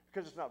vision,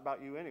 because it's not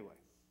about you anyway.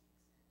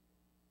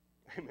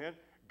 Amen.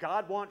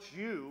 God wants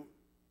you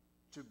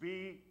to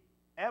be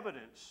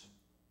evidence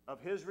of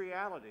his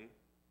reality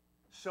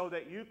so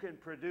that you can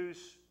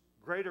produce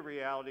greater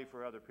reality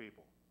for other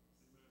people.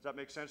 Does that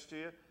make sense to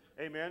you?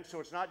 Amen. So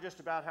it's not just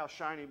about how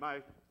shiny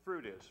my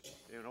fruit is,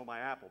 my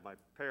apple, my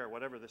pear,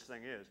 whatever this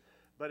thing is,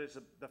 but it's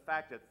the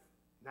fact that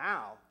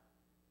now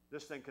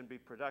this thing can be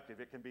productive.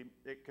 It can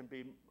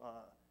be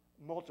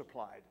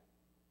multiplied.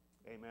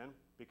 Amen.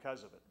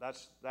 Because of it.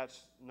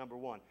 That's number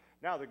one.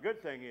 Now the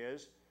good thing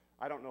is,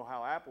 I don't know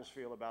how apples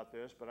feel about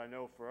this, but I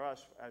know for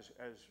us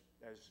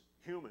as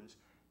humans,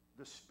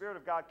 the Spirit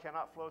of God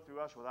cannot flow through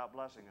us without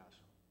blessing us.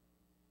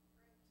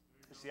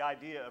 It's the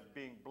idea of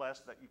being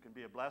blessed that you can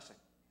be a blessing.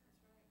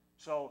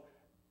 So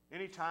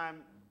anytime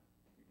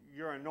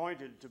you're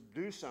anointed to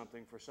do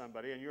something for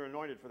somebody, and you're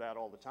anointed for that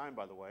all the time,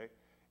 by the way,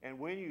 and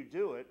when you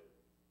do it,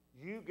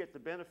 you get the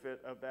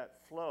benefit of that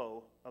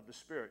flow of the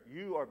Spirit.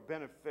 You are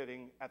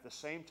benefiting at the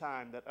same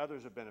time that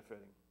others are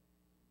benefiting.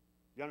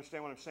 You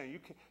understand what I'm saying?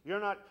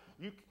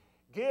 You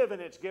give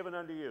and it's given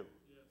unto you. Yes.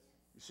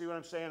 You see what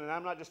I'm saying? And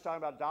I'm not just talking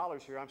about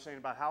dollars here. I'm saying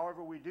about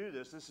however we do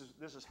this. This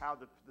is how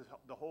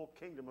the whole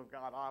kingdom of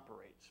God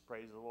operates.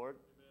 Praise the Lord.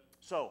 Amen.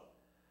 So,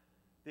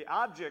 the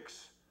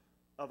objects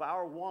of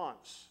our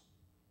wants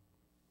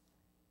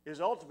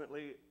is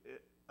ultimately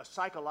a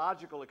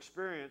psychological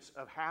experience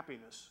of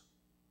happiness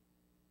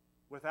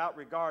without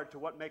regard to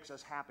what makes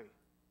us happy.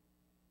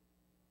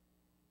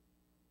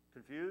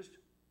 Confused?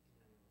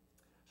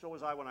 So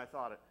was I when I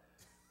thought it.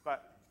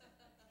 But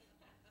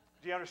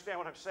do you understand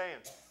what I'm saying?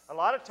 A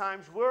lot of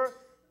times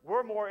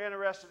we're more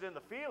interested in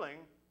the feeling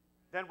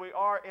than we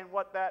are in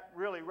what that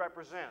really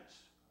represents.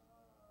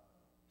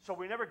 So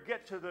we never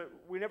get to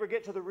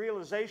the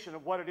realization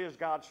of what it is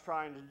God's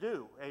trying to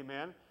do.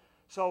 Amen.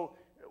 So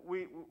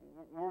we're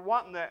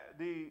wanting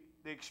the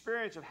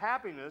experience of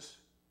happiness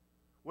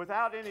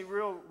without any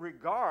real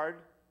regard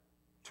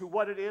to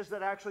what it is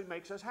that actually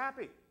makes us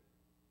happy.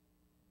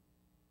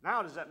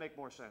 Now, does that make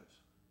more sense?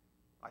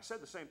 I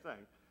said the same thing.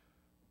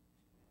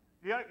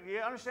 You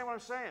understand what I'm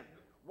saying?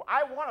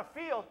 I want to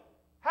feel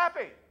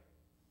happy.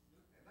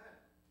 Amen.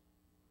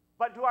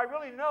 But do I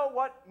really know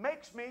what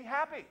makes me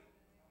happy?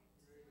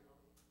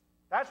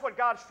 That's what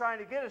God's trying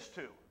to get us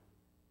to.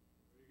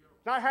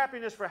 Not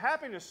happiness for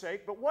happiness'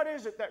 sake, but what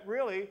is it that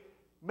really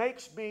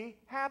makes me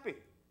happy?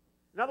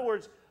 In other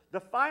words, the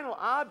final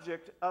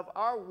object of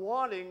our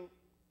wanting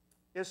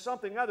is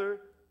something other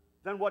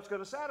than what's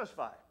going to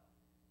satisfy.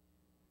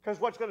 Because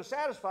what's going to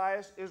satisfy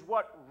us is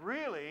what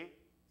really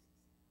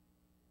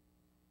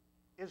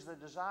is the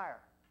desire.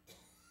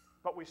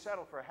 But we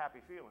settle for a happy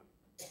feeling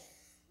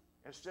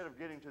instead of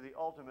getting to the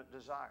ultimate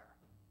desire.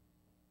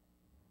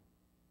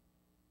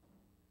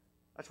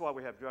 That's why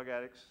we have drug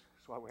addicts.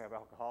 That's why we have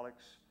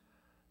alcoholics.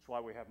 That's why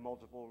we have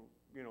multiple,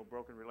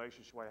 broken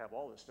relationships. Why we have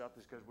all this stuff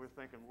is because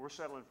we're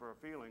settling for a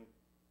feeling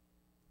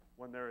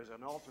when there is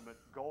an ultimate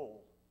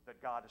goal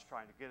that God is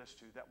trying to get us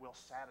to that will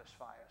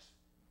satisfy us.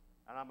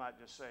 And I might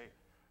just say,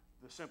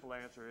 the simple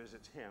answer is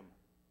it's Him.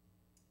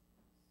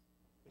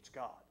 It's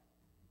God.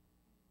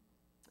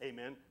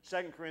 Amen.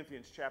 2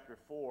 Corinthians chapter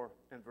 4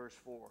 and verse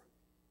 4.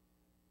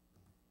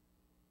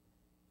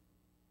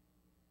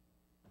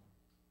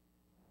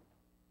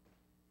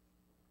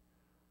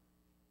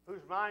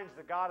 Whose minds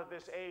the God of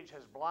this age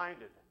has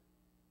blinded,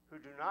 who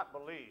do not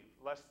believe,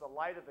 lest the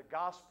light of the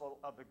gospel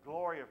of the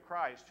glory of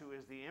Christ, who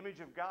is the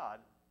image of God,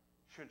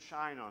 should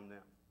shine on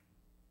them.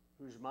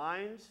 Whose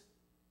minds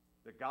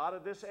the God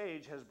of this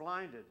age has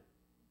blinded,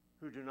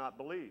 who do not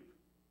believe,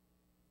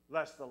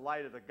 lest the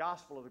light of the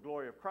gospel of the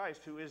glory of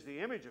Christ, who is the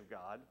image of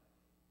God,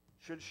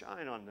 should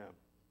shine on them.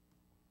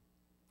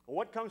 Well,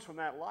 what comes from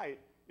that light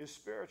is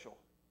spiritual.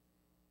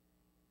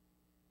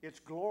 It's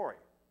glory.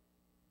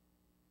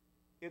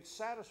 It's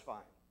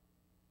satisfying.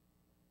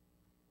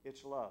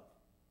 It's love.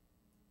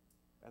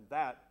 And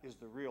that is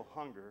the real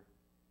hunger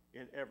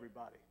in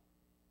everybody.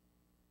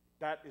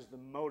 That is the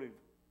motive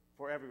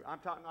for everyone.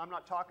 I'm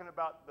not talking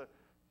about the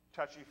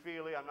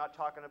touchy-feely. I'm not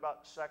talking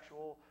about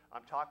sexual.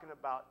 I'm talking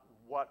about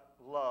what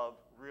love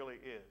really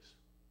is.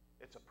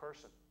 It's a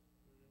person.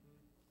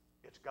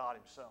 It's God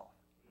Himself.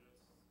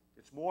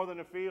 It's more than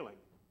a feeling.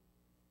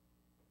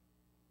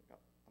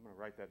 I'm going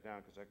to write that down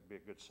because that could be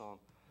a good song.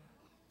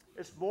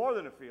 It's more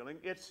than a feeling.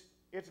 It's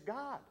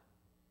God.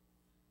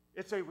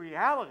 It's a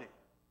reality.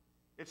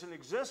 It's an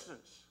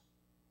existence.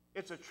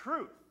 It's a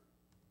truth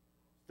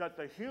that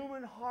the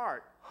human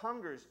heart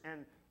hungers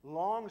and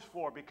longs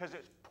for because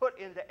it's put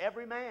into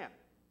every man.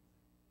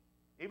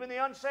 Even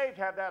the unsaved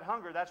have that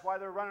hunger. That's why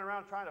they're running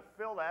around trying to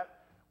fill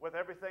that with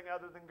everything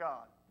other than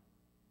God.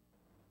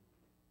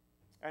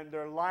 And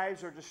their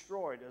lives are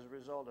destroyed as a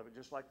result of it,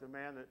 just like the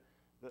man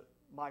that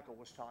Michael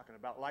was talking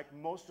about, like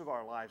most of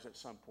our lives at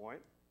some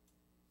point,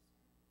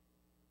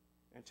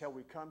 until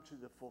we come to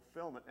the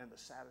fulfillment and the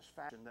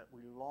satisfaction that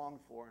we longed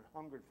for and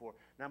hungered for.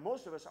 Now,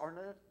 most of us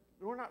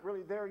we're not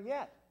really there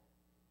yet.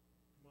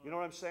 You know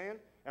what I'm saying?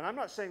 And I'm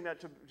not saying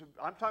that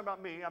I'm talking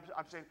about me.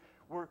 I'm saying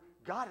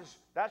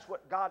that's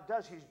what God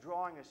does. He's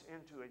drawing us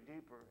into a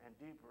deeper and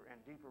deeper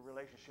and deeper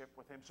relationship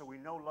with Him so we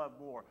know love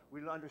more.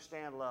 We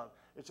understand love.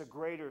 It's a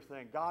greater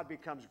thing. God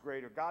becomes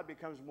greater. God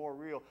becomes more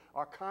real.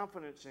 Our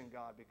confidence in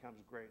God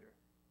becomes greater.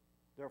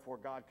 Therefore,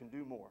 God can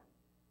do more.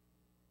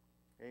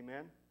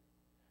 Amen?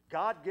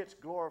 God gets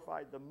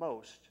glorified the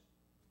most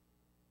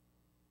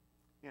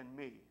in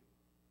me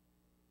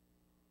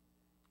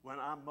when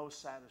I'm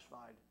most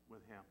satisfied with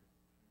Him.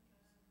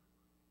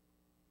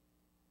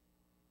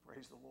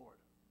 Praise the Lord.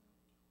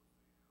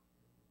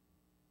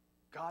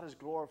 God is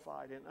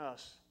glorified in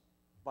us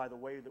by the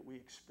way that we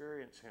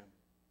experience Him.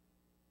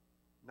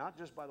 Not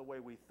just by the way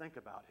we think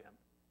about Him,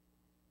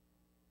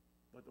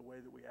 but the way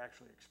that we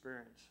actually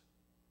experience.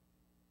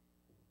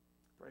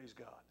 Praise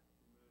God.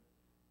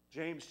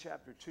 James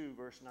chapter 2,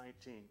 verse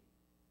 19.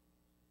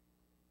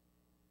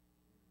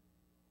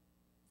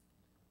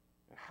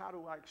 And how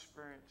do I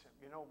experience Him?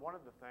 You know, one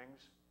of the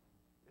things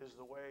is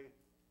the way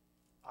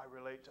I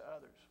relate to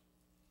others.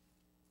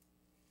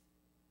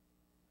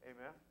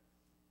 Amen.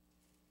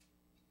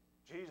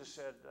 Jesus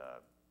said,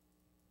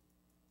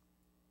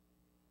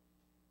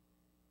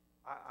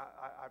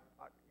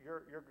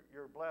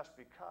 you're blessed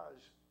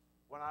because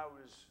when I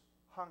was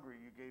hungry,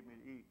 you gave me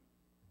to eat.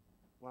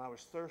 When I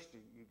was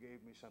thirsty, you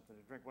gave me something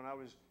to drink. When I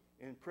was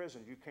in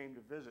prison, you came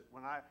to visit.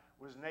 When I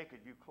was naked,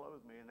 you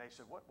clothed me. And they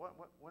said, when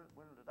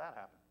did that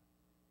happen?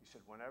 He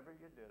said, whenever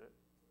you did it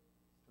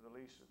to the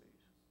least of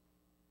these.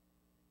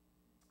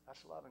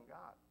 That's loving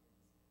God.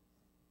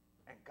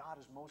 And God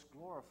is most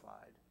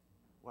glorified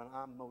when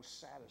I'm most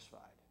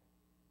satisfied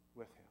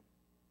with Him.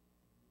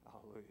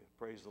 Hallelujah.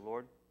 Praise the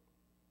Lord.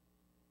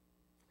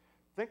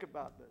 Think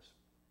about this.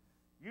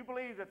 You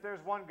believe that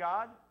there's one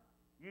God,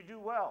 you do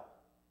well.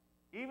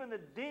 Even the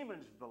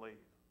demons believe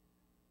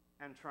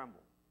and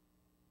tremble.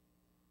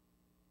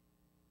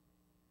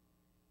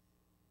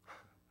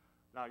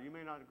 Now, you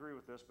may not agree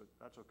with this, but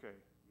that's okay.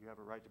 You have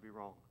a right to be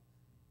wrong.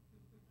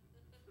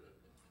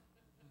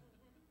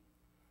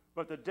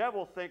 But the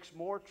devil thinks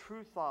more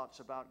true thoughts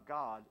about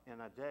God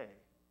in a day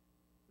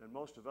than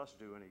most of us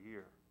do in a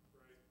year.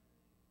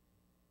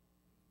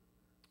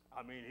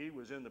 I mean, he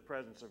was in the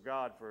presence of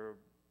God for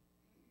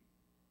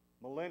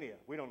millennia.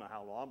 We don't know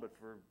how long, but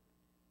for,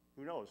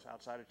 who knows,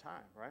 outside of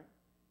time, right?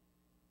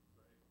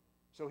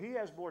 So he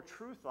has more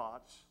true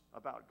thoughts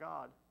about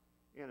God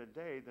in a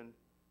day than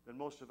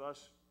most of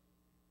us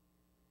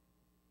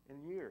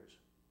in years.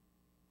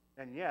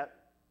 And yet,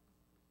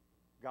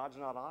 God's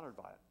not honored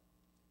by it.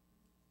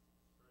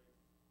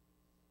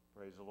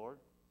 Praise the Lord.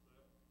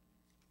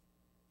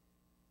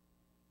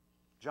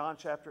 John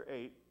chapter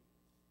 8,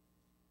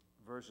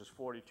 verses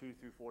 42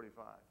 through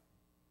 45.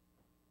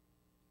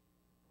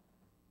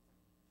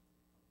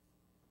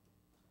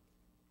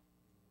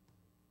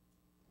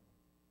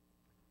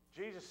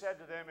 Jesus said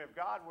to them, if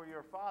God were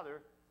your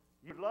Father,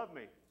 you'd love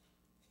me.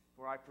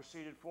 For I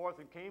proceeded forth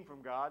and came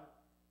from God,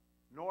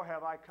 nor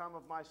have I come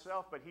of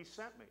myself, but He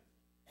sent me.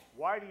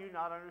 Why do you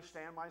not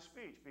understand my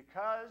speech?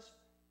 Because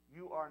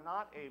you are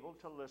not able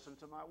to listen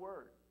to my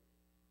word.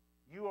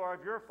 You are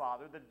of your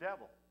father, the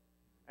devil,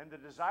 and the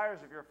desires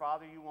of your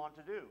father you want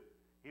to do.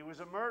 He was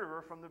a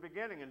murderer from the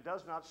beginning and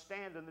does not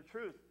stand in the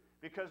truth,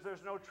 because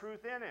there's no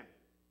truth in him.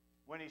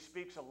 When he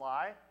speaks a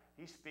lie,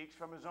 he speaks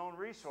from his own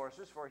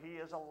resources, for he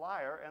is a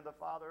liar and the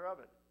father of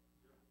it.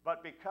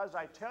 But because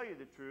I tell you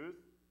the truth,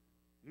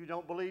 you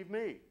don't believe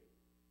me.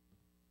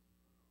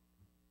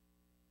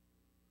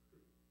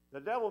 The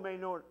devil may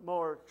know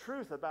more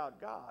truth about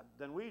God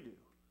than we do,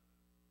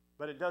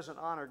 but it doesn't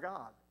honor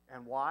God.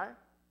 And why?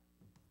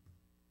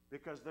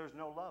 Because there's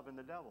no love in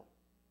the devil.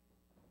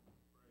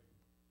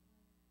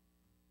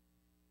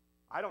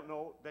 I don't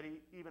know that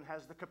he even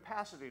has the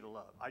capacity to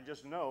love. I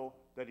just know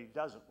that he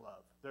doesn't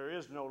love. There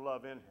is no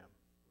love in him.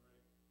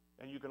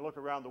 And you can look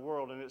around the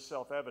world and it's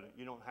self-evident.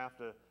 You don't have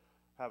to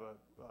have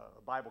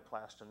a Bible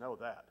class to know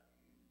that.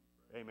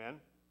 Amen?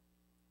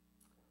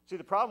 See,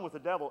 the problem with the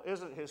devil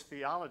isn't his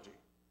theology.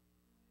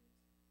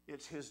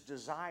 It's his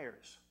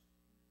desires.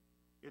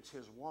 It's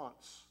his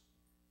wants.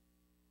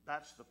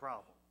 That's the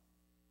problem.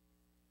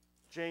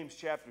 James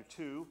chapter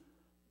 2,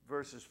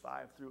 verses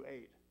 5 through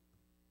 8.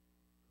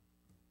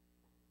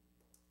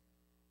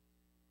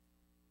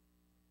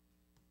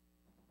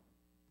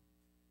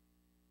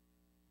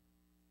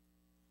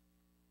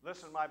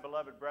 Listen, my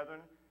beloved brethren,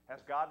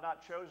 has God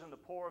not chosen the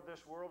poor of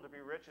this world to be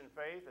rich in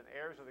faith and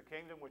heirs of the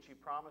kingdom which he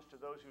promised to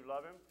those who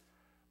love him?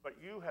 But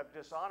you have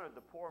dishonored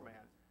the poor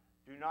man.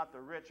 Do not the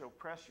rich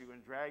oppress you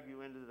and drag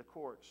you into the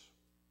courts?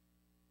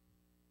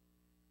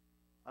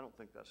 I don't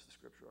think that's the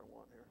scripture I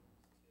want here.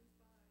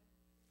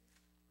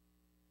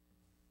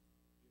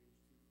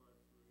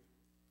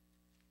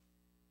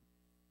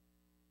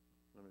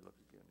 Let me look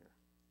again here.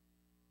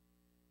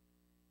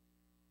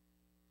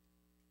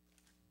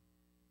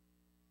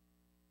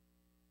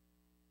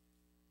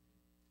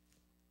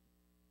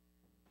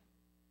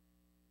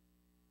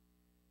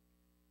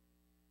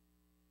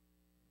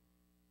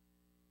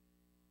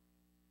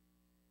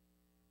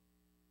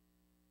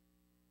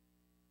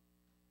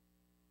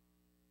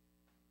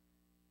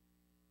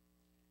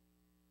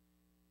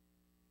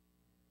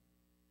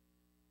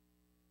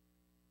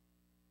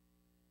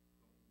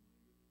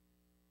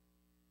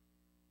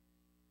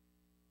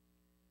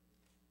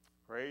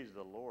 Praise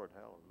the Lord.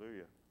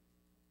 Hallelujah.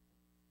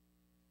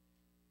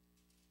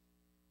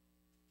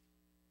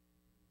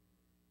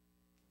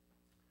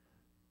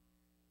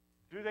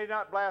 Do they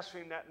not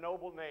blaspheme that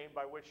noble name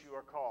by which you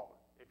are called?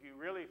 If you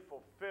really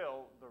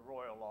fulfill the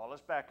royal law.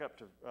 Let's back up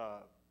to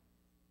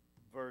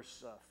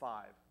verse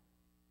 5.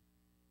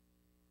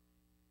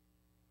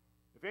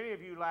 If any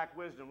of you lack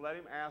wisdom, let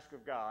him ask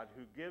of God,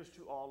 who gives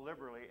to all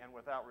liberally and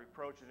without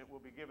reproach, and it will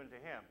be given to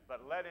him.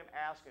 But let him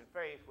ask in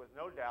faith with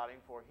no doubting,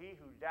 for he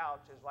who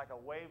doubts is like a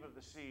wave of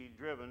the sea,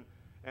 driven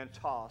and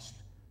tossed.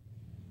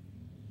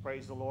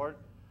 Praise the Lord.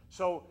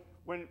 So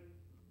when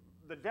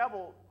the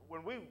devil,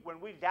 when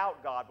we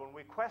doubt God, when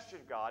we question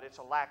God, it's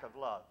a lack of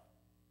love.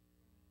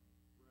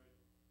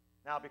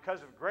 Now,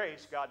 because of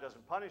grace, God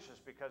doesn't punish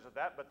us because of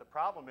that, but the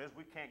problem is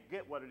we can't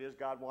get what it is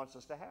God wants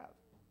us to have.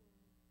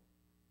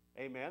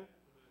 Amen?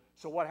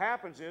 So what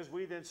happens is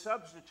we then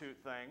substitute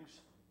things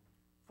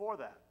for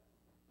that.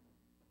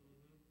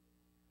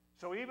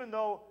 So even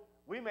though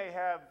we may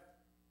have,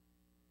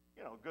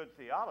 good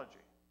theology,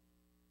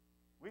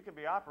 we can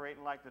be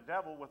operating like the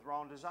devil with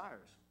wrong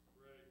desires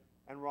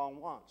and wrong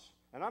wants.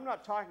 And I'm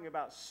not talking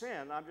about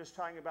sin, I'm just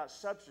talking about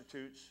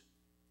substitutes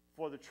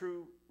for the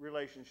true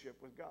relationship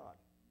with God,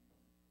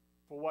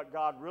 for what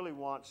God really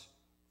wants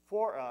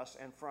for us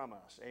and from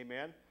us.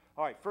 Amen?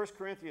 All right, 1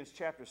 Corinthians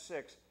chapter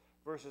 6,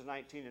 verses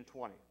 19 and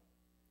 20.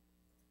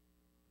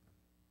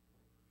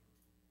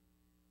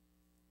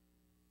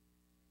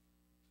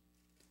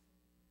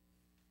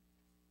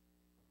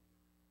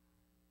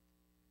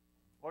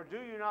 Or do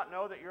you not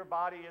know that your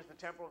body is the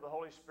temple of the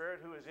Holy Spirit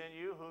who is in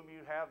you, whom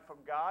you have from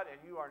God, and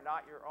you are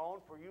not your own?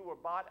 For you were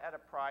bought at a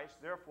price.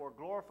 Therefore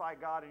glorify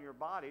God in your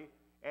body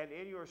and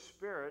in your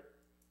spirit,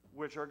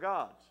 which are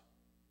God's.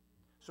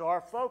 So our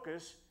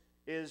focus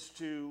is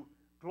to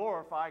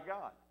glorify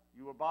God.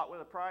 You were bought with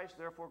a price.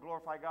 Therefore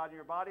glorify God in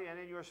your body and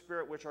in your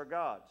spirit, which are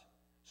God's.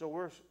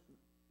 So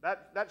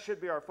that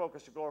should be our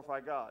focus, to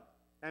glorify God.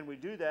 And we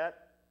do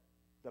that.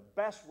 The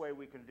best way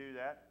we can do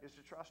that is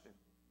to trust him.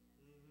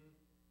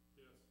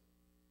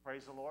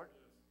 Praise the Lord.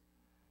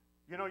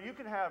 Yes. You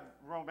can have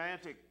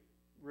romantic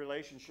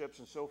relationships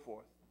and so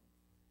forth,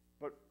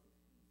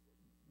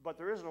 but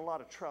there isn't a lot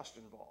of trust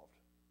involved.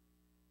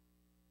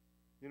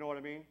 You know what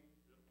I mean?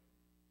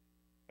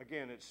 Yep.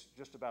 Again, it's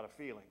just about a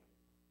feeling.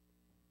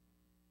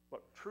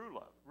 But true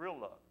love, real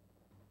love,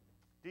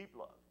 deep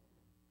love,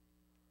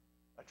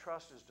 a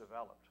trust is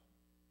developed.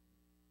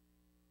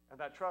 And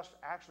that trust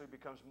actually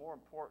becomes more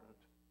important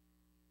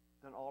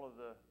than all of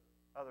the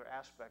other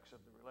aspects of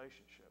the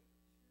relationship.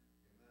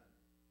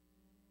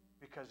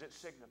 Because it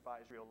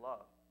signifies real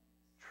love,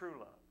 true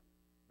love,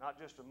 not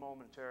just a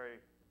momentary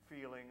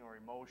feeling or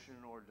emotion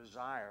or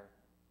desire,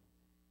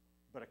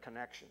 but a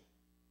connection,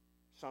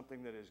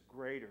 something that is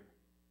greater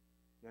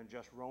than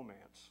just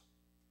romance.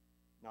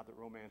 Not that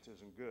romance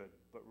isn't good,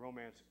 but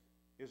romance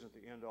isn't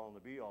the end-all and the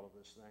be-all of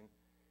this thing.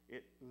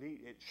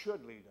 It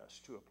should lead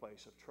us to a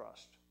place of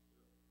trust.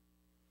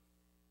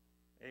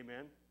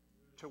 Amen?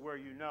 To where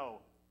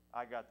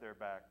I got their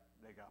back,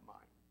 they got mine.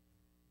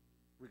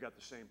 We got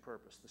the same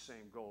purpose, the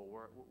same goal.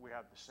 We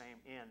have the same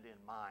end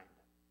in mind.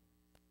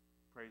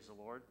 Praise the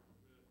Lord.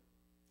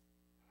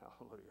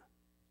 Hallelujah.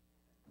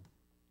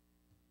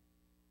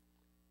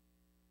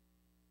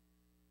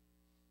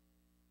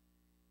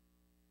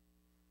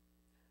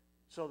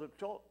 So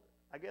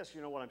I guess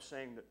you know what I'm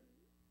saying, that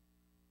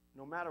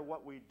no matter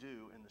what we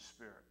do in the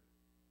Spirit,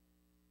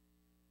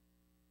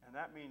 and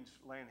that means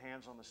laying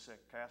hands on the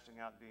sick, casting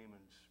out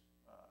demons,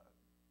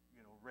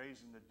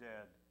 raising the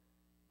dead,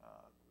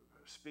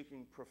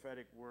 speaking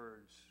prophetic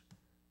words,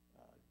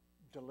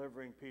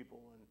 delivering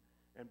people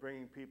and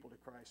bringing people to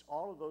Christ.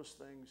 All of those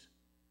things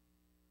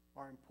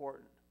are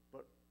important.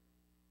 But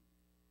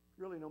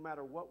really, no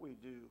matter what we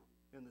do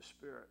in the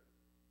Spirit,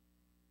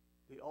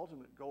 the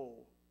ultimate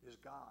goal is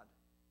God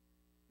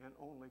and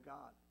only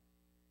God.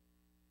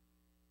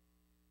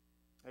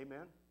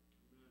 Amen?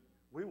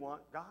 We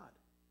want God.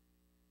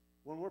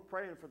 When we're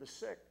praying for the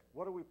sick,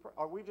 what are we praying?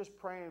 Are we just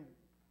praying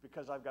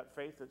because I've got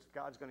faith that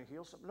God's going to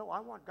heal something? No, I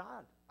want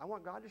God. I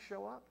want God to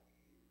show up.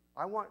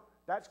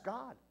 That's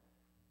God.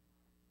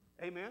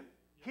 Amen?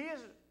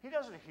 He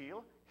doesn't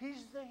heal.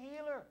 He's the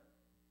healer.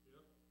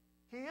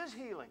 He is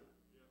healing.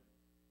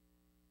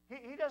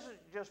 He doesn't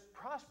just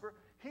prosper.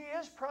 He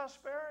is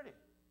prosperity.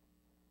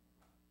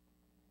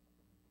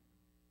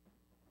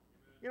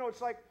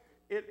 It's like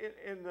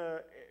in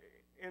the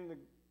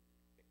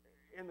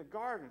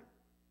garden,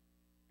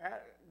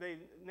 they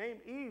named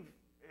Eve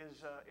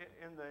is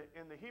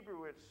in the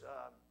Hebrew it's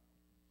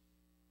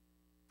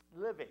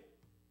living,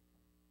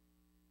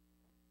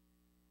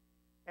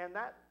 and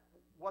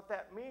what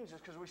that means is,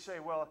 because we say,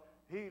 well,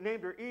 he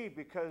named her Eve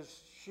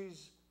because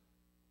she's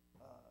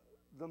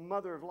the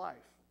mother of life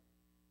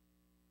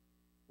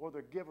or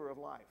the giver of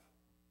life,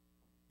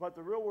 but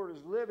the real word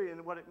is living,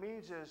 and what it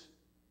means is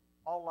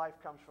all life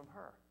comes from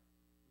her.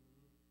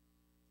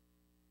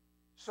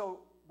 So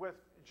with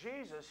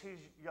Jesus, he's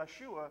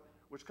Yeshua,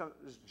 which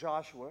is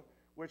Joshua,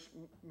 which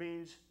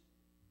means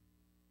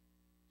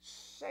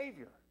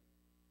Savior.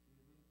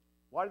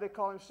 Why do they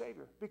call him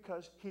Savior?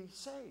 Because he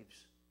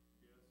saves.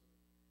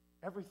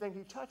 Everything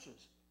he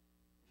touches,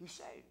 he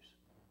saves.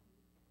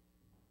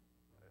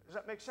 Does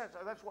that make sense?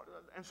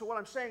 And so what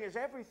I'm saying is,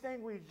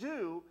 everything we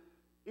do,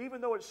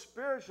 even though it's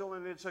spiritual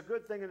and it's a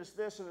good thing and it's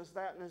this and it's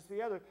that and it's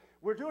the other,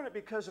 we're doing it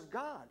because of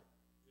God.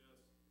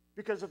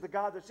 Because of the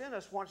God that's in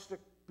us wants to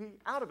be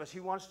out of us. He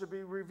wants to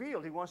be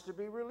revealed. He wants to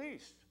be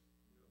released.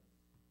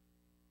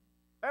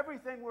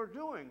 Everything we're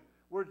doing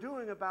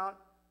about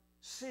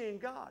seeing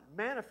God,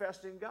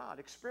 manifesting God,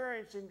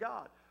 experiencing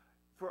God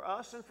for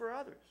us and for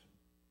others.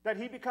 That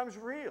He becomes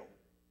real.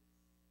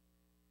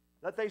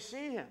 That they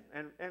see Him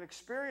and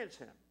experience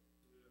Him.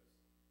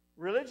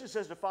 Religion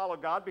says to follow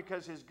God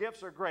because His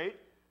gifts are great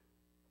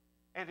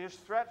and His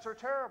threats are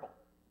terrible.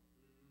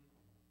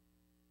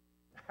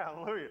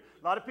 Hallelujah.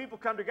 A lot of people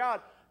come to God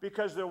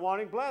because they're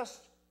wanting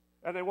blessed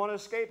and they want to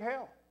escape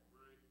hell.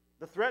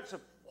 The threat's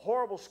a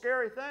horrible,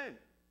 scary thing.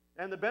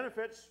 And the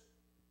benefits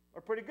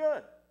are pretty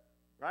good.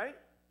 Right?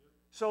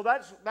 So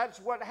that's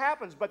what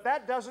happens. But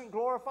that doesn't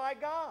glorify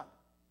God.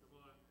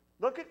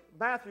 Look at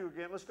Matthew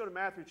again. Let's go to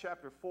Matthew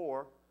chapter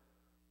 4,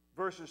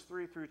 verses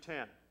 3 through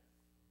 10.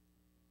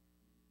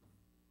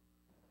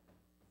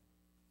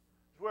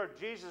 It's where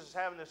Jesus is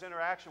having this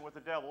interaction with the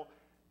devil.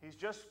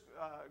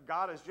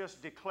 God has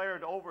just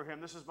declared over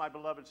him, "This is my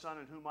beloved Son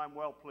in whom I'm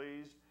well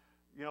pleased."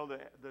 You know,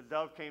 the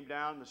dove came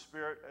down, the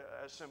Spirit,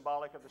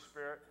 symbolic of the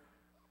Spirit.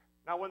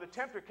 Now, when the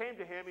tempter came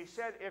to him, he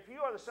said, "If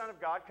you are the Son of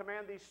God,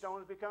 command these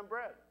stones become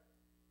bread."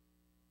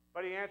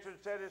 But he answered and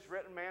said, "It's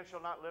written, man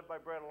shall not live by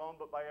bread alone,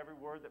 but by every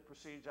word that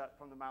proceeds out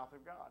from the mouth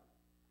of God."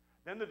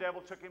 Then the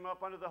devil took him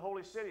up unto the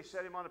holy city,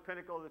 set him on the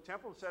pinnacle of the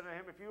temple, and said unto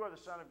him, "If you are the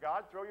Son of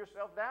God, throw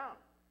yourself down.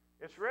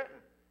 It's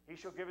written, He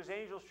shall give His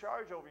angels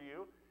charge over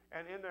you,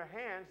 and in their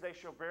hands they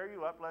shall bear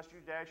you up, lest you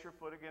dash your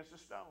foot against a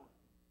stone."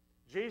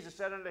 Jesus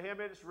said unto him,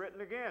 "It is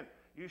written again,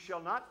 you shall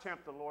not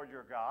tempt the Lord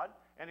your God."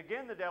 And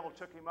again the devil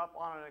took him up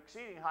on an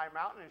exceeding high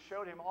mountain and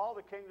showed him all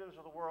the kingdoms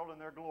of the world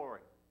and their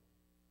glory.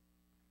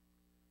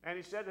 And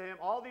he said to him,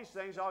 "All these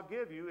things I'll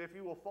give you if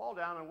you will fall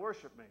down and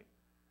worship me."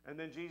 And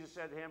then Jesus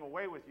said to him,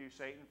 "Away with you,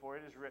 Satan, for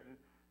it is written,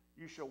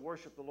 you shall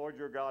worship the Lord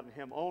your God, and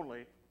Him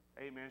only,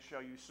 amen,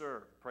 shall you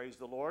serve." Praise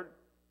the Lord.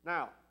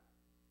 Now,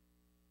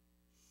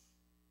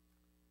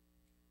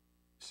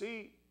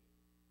 see,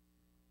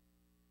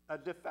 a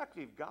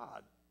defective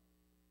God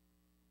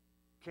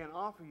can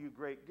offer you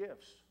great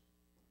gifts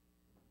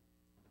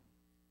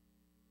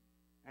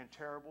and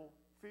terrible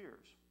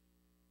fears.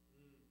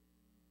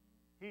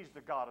 He's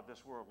the God of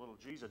this world, little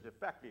g. He's a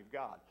defective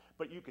God.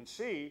 But you can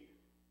see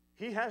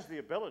He has the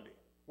ability.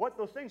 What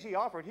those things He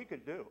offered, He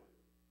could do.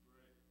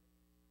 Right.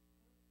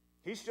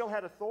 He still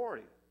had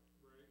authority.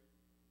 Right.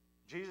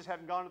 Jesus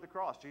hadn't gone to the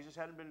cross. Jesus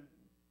hadn't been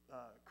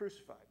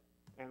crucified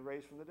and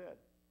raised from the dead.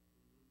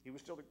 He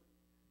was still the...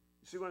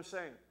 You see what I'm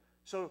saying?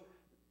 So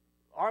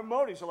our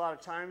motives a lot of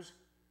times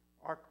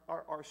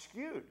are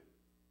skewed.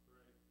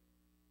 Right.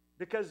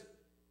 Because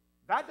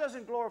that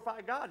doesn't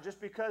glorify God just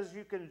because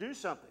you can do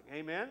something.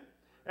 Amen?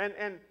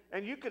 And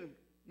you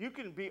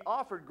can be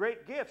offered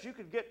great gifts. You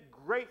can get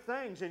great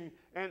things and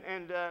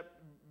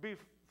be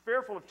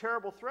fearful of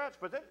terrible threats.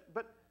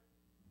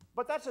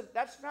 But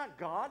that's not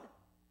God.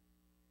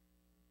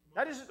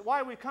 That isn't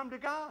why we come to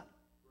God.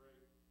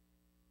 Right.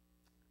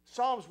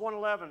 Psalms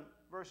 111,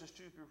 verses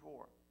 2 through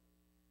 4.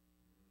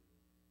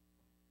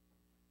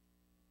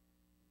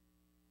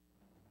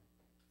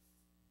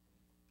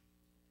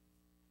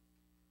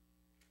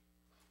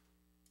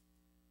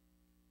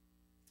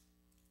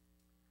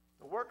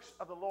 "The works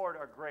of the Lord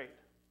are great,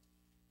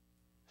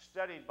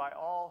 studied by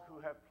all who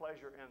have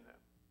pleasure in them.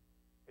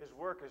 His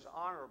work is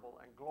honorable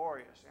and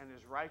glorious, and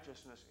His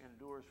righteousness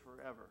endures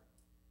forever.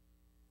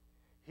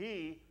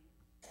 He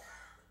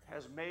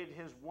has made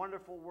His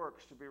wonderful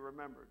works to be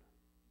remembered.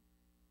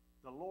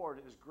 The Lord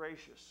is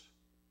gracious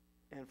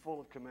and full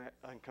of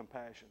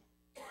compassion."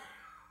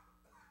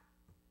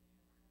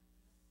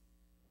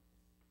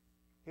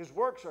 His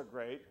works are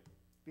great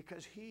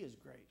because He is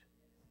great.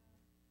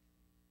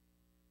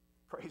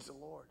 Praise the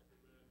Lord.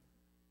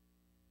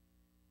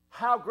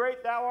 How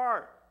great Thou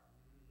art.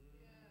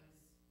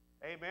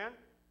 Yes. Amen.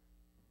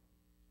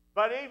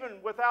 But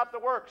even without the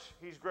works,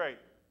 He's great.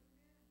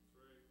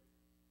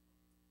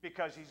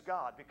 Because He's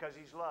God, because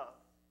He's love.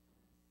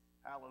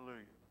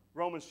 Hallelujah.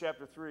 Romans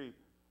chapter 3,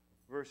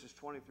 verses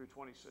 20 through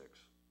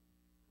 26.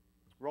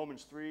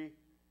 Romans 3,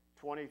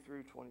 20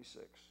 through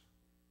 26.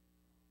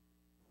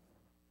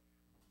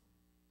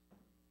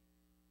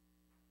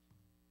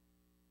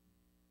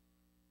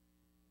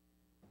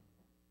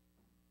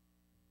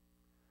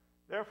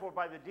 "Therefore,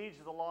 by the deeds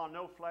of the law,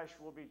 no flesh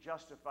will be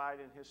justified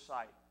in His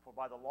sight. For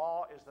by the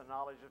law is the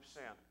knowledge of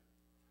sin.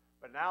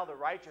 But now the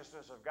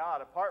righteousness of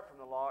God, apart from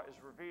the law,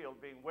 is revealed,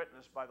 being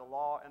witnessed by the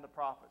law and the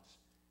prophets,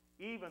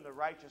 even the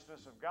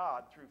righteousness of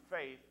God through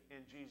faith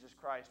in Jesus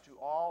Christ, to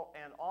all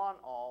and on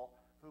all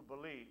who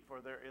believe.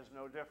 For there is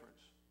no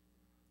difference.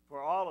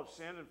 For all have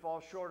sinned and fall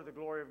short of the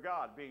glory of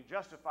God, being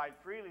justified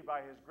freely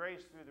by His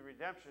grace through the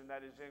redemption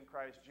that is in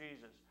Christ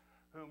Jesus,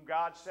 whom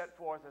God set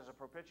forth as a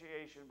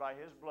propitiation by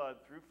His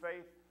blood through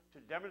faith to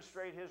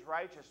demonstrate His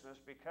righteousness,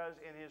 because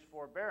in His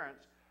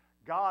forbearance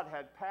God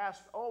had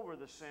passed over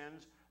the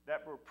sins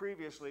that were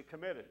previously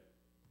committed,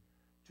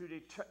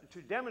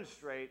 to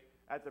demonstrate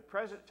at the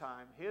present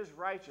time His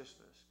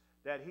righteousness,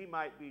 that He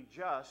might be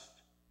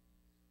just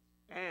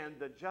and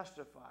the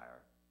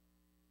justifier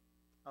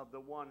of the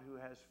one who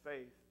has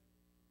faith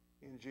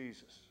in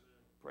Jesus.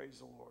 Praise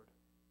the Lord.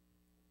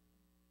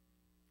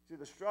 See,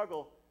 the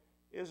struggle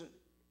isn't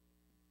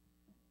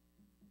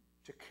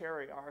to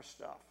carry our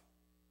stuff.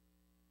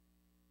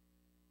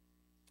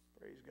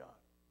 Praise God.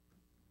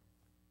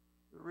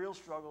 The real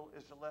struggle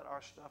is to let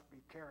our stuff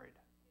be carried.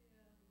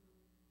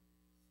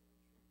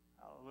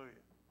 Hallelujah.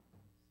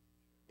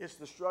 It's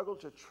the struggle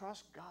to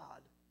trust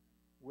God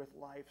with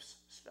life's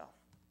stuff.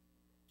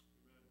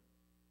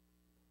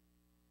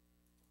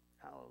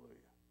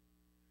 Hallelujah.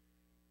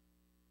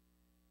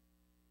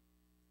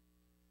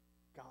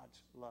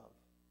 God's love.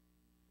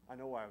 I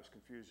know why I was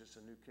confused. It's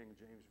a New King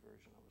James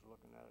Version. I was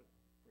looking at it.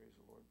 Praise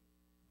the Lord.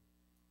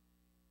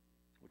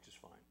 Which is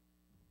fine.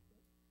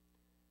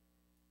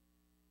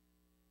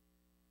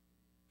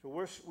 So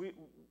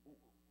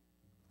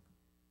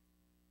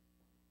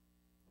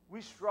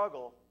we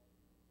struggle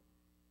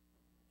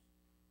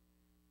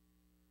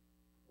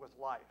with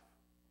life,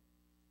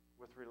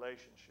 with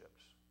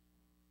relationships,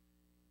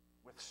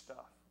 with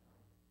stuff.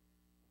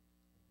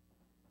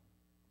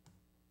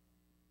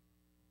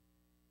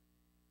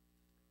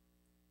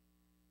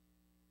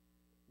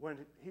 When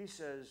he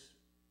says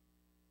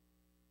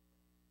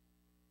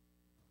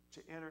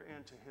to enter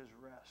into his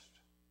rest,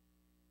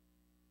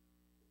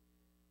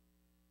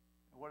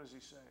 and what does he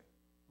say?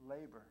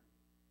 Labor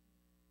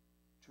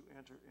to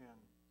enter in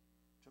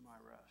to my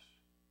rest.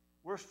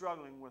 We're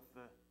struggling with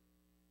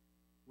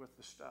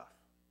the stuff.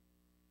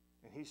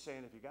 And he's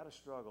saying, if you got to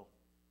struggle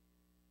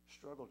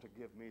to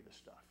give me the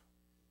stuff.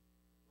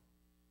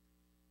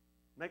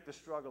 Make the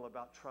struggle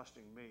about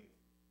trusting me,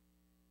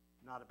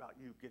 not about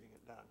you getting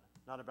it done,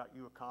 not about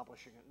you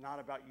accomplishing it, not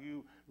about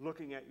you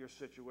looking at your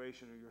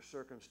situation or your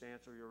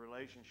circumstance or your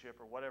relationship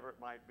or whatever it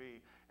might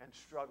be and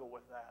struggle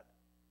with that.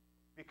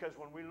 Because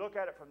when we look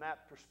at it from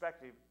that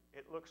perspective,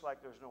 it looks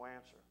like there's no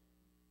answer.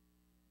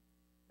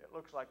 It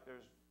looks like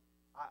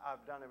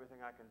I've done everything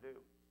I can do.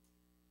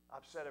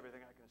 I've said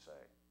everything I can say.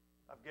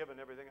 I've given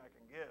everything I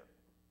can give.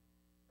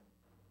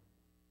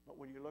 But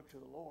when you look to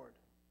the Lord,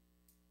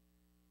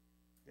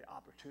 the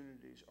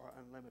opportunities are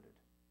unlimited.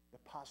 The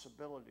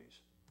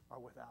possibilities are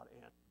without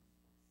end.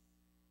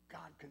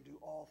 God can do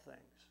all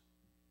things.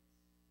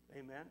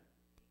 Amen?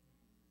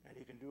 And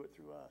he can do it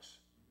through us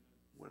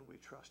when we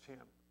trust him,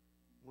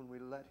 when we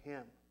let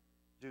him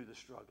do the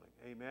struggling.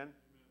 Amen?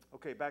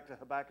 Okay, back to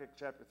Habakkuk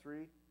chapter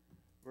 3,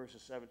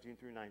 verses 17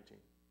 through 19.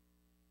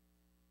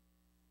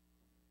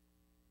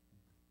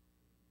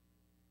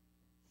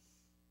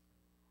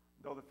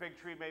 Though the fig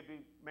tree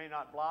may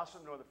not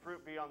blossom, nor the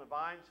fruit be on the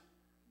vines,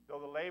 though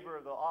the labor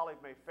of the olive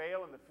may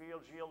fail, and the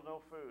fields yield no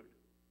food,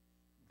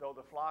 though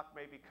the flock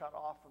may be cut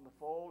off from the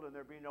fold, and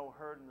there be no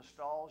herd in the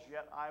stalls,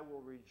 yet I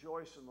will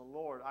rejoice in the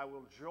Lord. I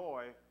will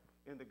joy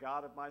in the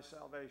God of my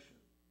salvation.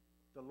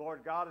 The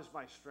Lord God is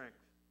my strength.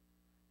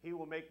 He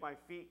will make my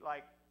feet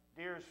like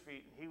deer's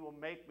feet, and he will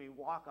make me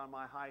walk on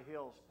my high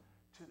hills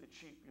to the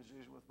chief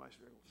musician with my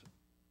strings.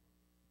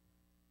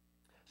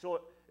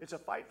 So it's a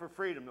fight for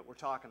freedom that we're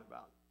talking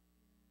about.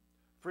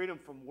 Freedom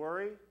from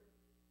worry.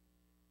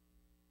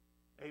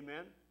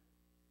 Amen.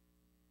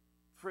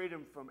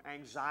 Freedom from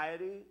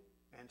anxiety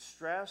and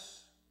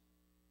stress.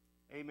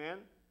 Amen.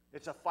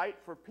 It's a fight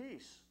for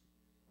peace,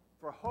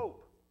 for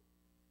hope,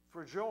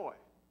 for joy.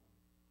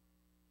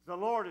 The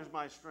Lord is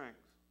my strength.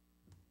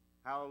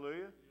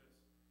 Hallelujah.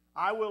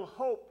 Yes.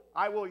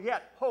 I will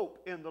yet hope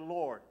in the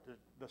Lord,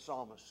 the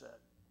psalmist said.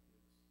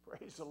 Yes.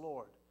 Praise the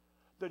Lord.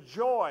 The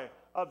joy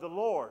of the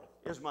Lord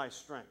is my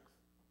strength.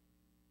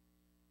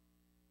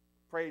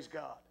 Praise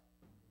God.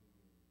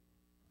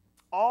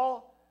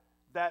 All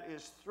that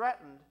is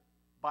threatened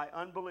by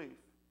unbelief,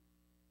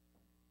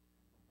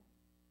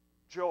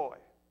 joy,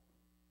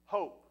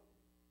 hope,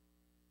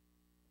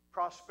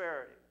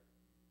 prosperity,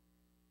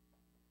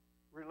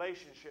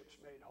 relationships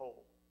made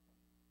whole,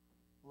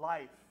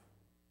 life,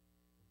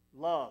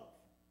 love,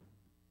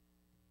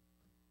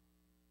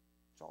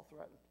 it's all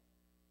threatened.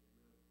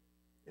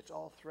 It's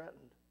all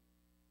threatened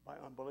by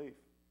unbelief,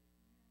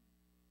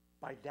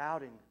 by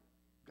doubting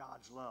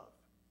God's love,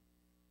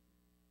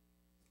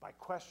 by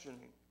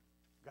questioning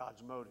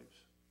God's motives,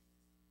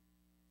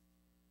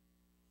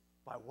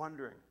 by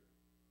wondering,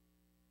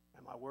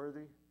 am I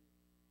worthy?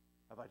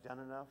 Have I done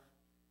enough?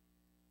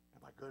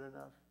 Am I good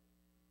enough?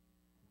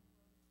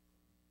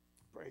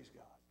 Praise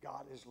God.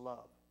 God is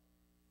love.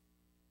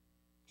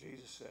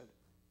 Jesus said,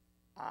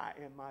 I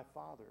and my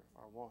Father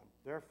are one.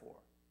 Therefore,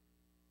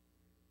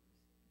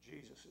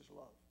 Jesus is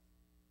love.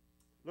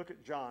 Look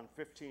at John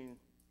 15,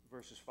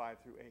 verses 5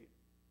 through 8.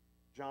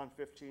 John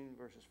 15,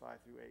 verses 5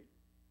 through 8.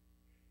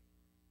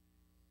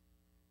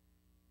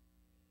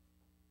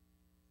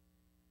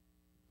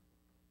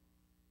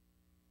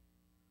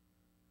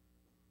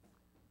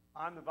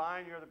 I'm the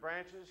vine, you're the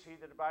branches. He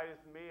that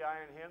abideth in me,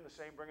 I in him, the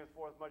same bringeth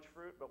forth much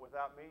fruit, but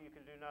without me you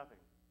can do nothing.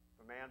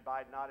 If a man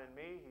abide not in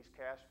me, he's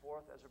cast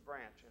forth as a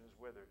branch and is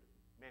withered.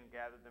 Men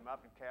gather them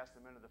up and cast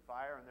them into the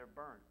fire, and they're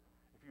burned.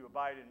 If you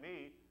abide in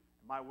me,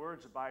 and my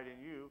words abide in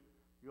you,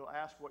 you'll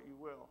ask what you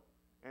will,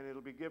 and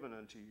it'll be given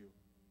unto you.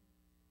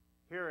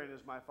 Herein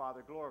is my Father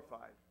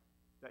glorified,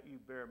 that you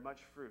bear much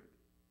fruit,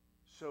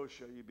 so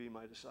shall you be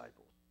my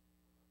disciples.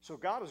 So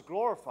God is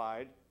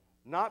glorified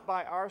not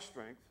by our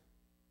strength,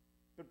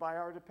 but by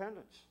our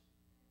dependence,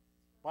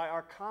 by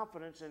our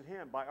confidence in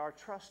Him, by our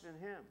trust in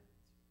Him.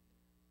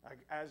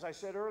 As I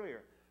said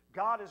earlier,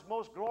 God is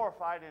most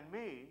glorified in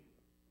me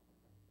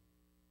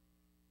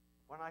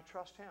when I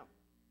trust Him,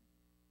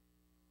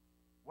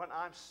 when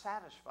I'm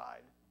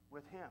satisfied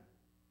with Him.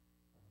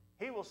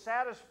 He will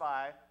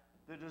satisfy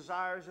the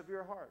desires of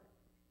your heart.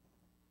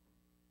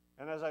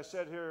 And as I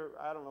said here,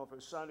 I don't know if it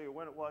was Sunday or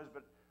when it was,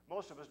 but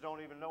most of us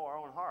don't even know our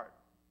own heart.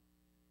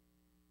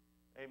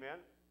 Amen?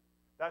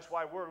 That's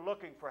why we're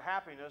looking for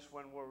happiness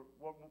when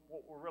what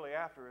we're really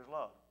after is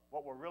love.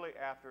 What we're really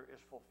after is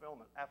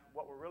fulfillment.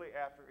 What we're really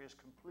after is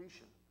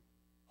completion,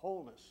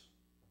 wholeness.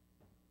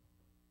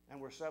 And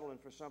we're settling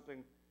for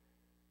something,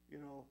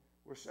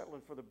 we're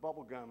settling for the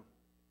bubble gum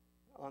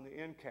on the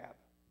end cap.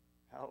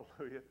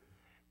 Hallelujah.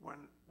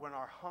 When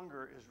our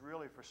hunger is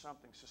really for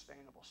something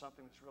sustainable,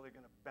 something that's really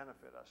going to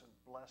benefit us and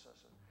bless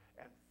us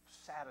and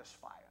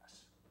satisfy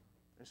us,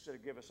 instead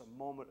of give us a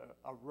moment,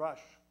 a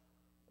rush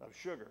of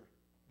sugar.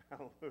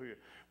 Hallelujah.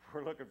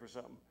 We're looking for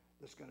something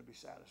that's going to be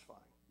satisfying,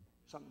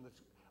 something that's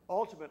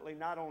ultimately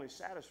not only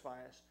satisfy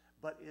us,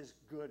 but is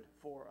good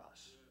for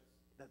us,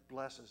 that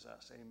blesses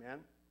us. Amen.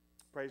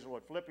 Praise the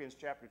Lord. Philippians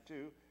chapter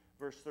 2,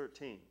 verse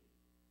 13.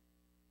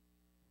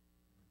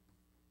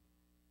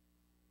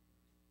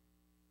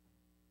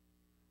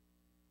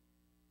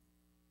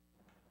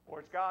 For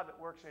it's God that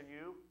works in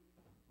you,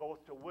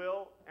 both to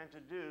will and to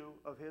do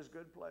of His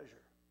good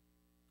pleasure.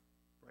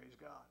 Praise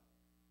God.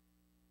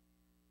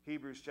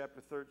 Hebrews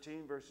chapter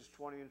 13, verses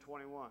 20 and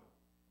 21.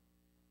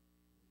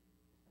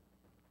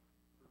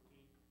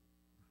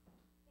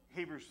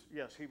 Hebrews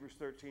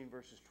 13,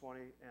 verses 20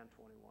 and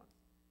 21.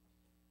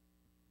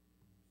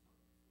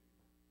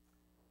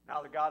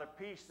 Now the God of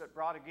peace that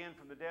brought again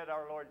from the dead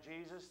our Lord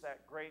Jesus,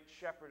 that great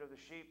shepherd of the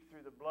sheep,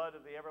 through the blood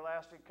of the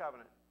everlasting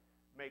covenant,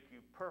 make you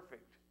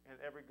perfect in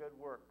every good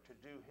work to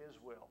do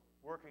His will,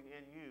 working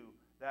in you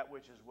that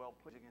which is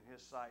well-pleasing in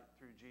His sight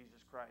through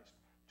Jesus Christ,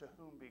 to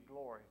whom be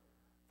glory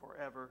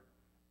forever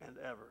and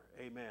ever.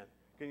 Amen.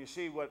 Can you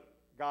see what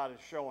God is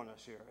showing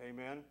us here?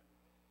 Amen.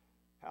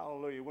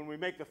 Hallelujah. When we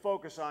make the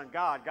focus on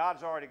God,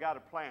 God's already got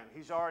a plan.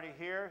 He's already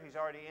here. He's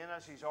already in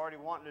us. He's already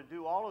wanting to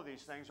do all of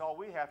these things. All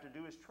we have to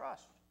do is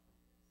trust.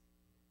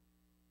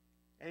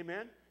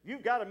 Amen.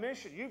 You've got a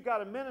mission. You've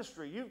got a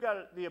ministry. You've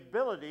got the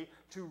ability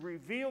to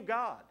reveal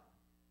God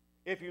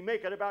if you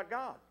make it about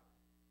God.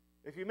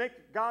 If you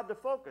make God the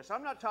focus.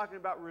 I'm not talking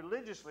about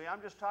religiously.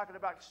 I'm just talking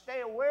about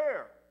stay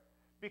aware,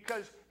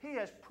 because He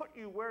has put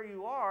you where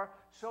you are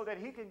so that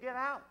He can get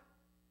out,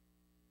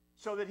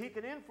 so that He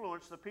can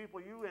influence the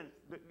people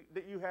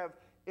that you have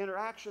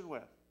interaction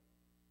with.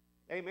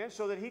 Amen.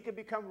 So that He can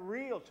become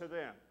real to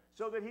them,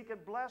 so that He can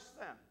bless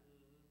them.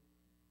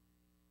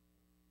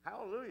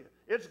 Hallelujah.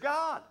 It's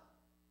God.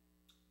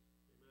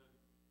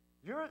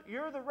 Amen.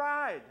 You're the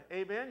ride.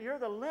 Amen. You're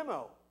the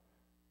limo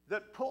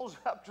that pulls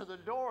up to the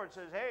door and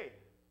says, hey,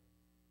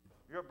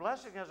 your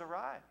blessing has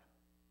arrived.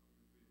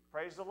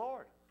 Praise the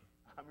Lord.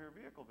 I'm your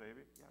vehicle,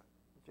 baby. Yeah,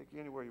 I'll take you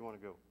anywhere you want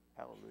to go.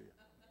 Hallelujah.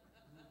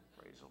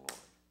 Praise the Lord.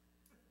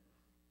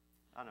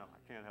 I know,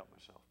 I can't help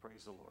myself.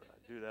 Praise the Lord.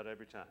 I do that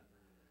every time.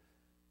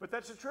 But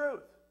that's the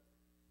truth.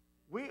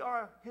 We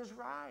are His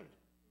ride.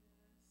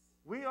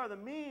 We are the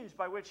means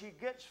by which He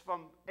gets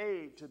from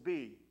A to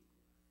B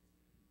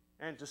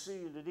and to C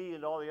to D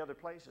and all the other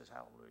places.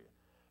 Hallelujah.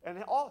 And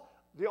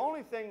the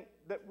only thing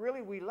that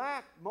really we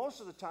lack most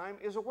of the time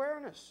is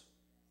awareness.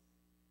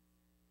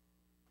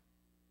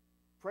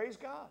 Praise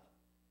God.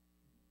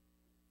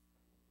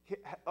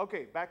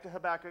 Okay, back to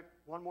Habakkuk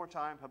one more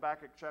time.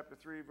 Habakkuk chapter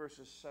 3,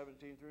 verses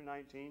 17 through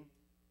 19. And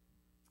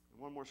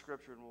one more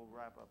scripture and we'll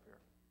wrap up here.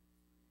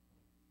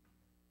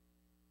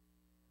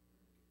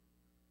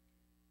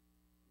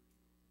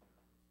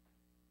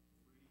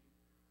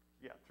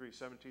 Yeah, 3,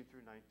 17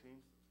 through 19.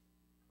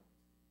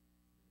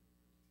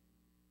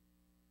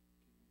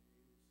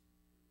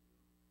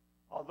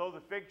 Although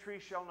the fig tree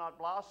shall not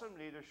blossom,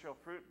 neither shall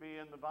fruit be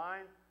in the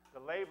vine, the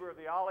labor of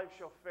the olive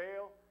shall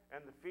fail,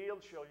 and the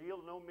field shall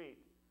yield no meat.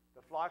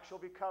 The flock shall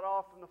be cut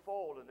off from the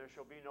fold, and there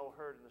shall be no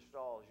herd in the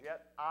stalls.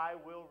 Yet I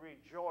will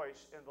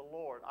rejoice in the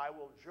Lord. I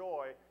will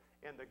joy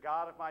in the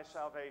God of my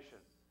salvation.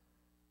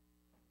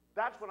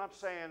 That's what I'm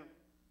saying.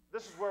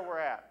 This is where we're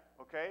at,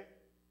 okay?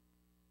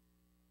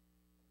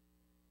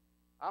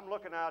 I'm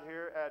looking out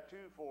here at 2,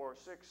 4,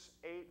 6,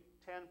 8,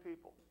 10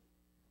 people.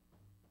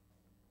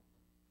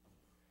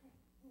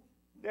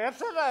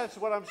 That's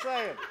what I'm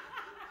saying.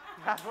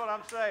 That's what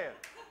I'm saying.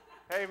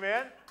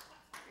 Amen.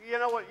 You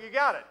know what? You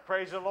got it.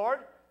 Praise the Lord.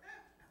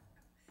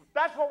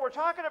 That's what we're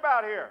talking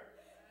about here.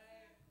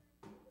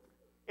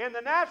 In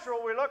the natural,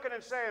 we're looking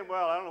and saying,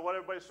 well, I don't know what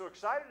everybody's so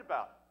excited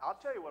about. I'll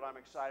tell you what I'm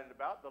excited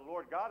about. The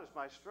Lord God is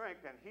my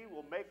strength, and He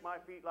will make my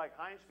feet like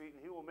hinds feet,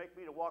 and He will make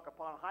me to walk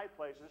upon high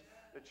places.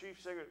 The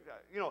chief singer,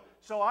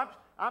 so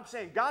I'm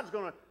saying God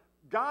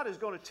is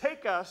going to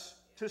take us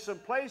to some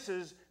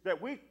places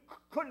that we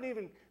couldn't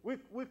even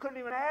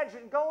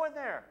imagine going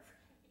there.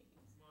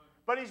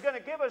 But He's going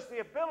to give us the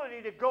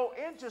ability to go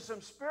into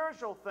some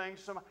spiritual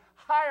things, some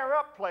higher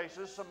up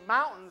places, some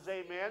mountains,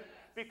 amen,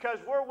 because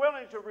we're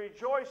willing to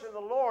rejoice in the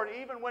Lord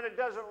even when it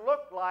doesn't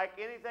look like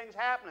anything's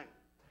happening.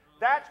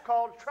 That's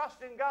called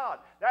trusting God.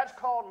 That's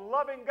called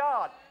loving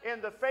God.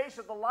 In the face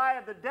of the lie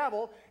of the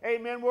devil,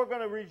 amen, we're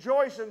going to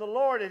rejoice in the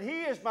Lord, and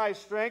He is my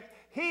strength.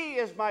 He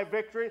is my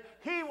victory.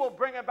 He will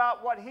bring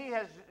about what He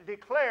has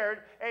declared,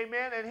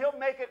 amen, and He'll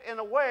make it in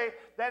a way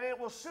that it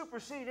will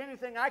supersede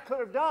anything I could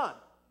have done.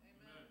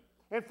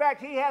 Amen. In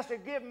fact, He has to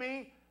give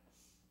me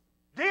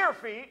deer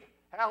feet,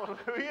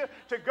 hallelujah,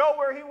 to go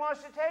where He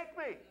wants to take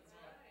me.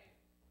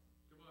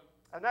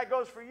 And that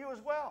goes for you as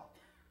well.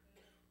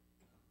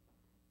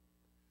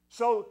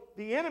 So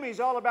the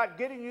enemy's all about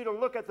getting you to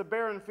look at the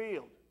barren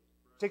field,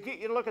 to get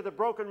you to look at the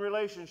broken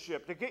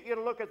relationship, to get you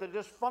to look at the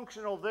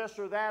dysfunctional this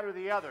or that or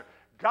the other.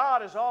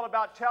 God is all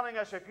about telling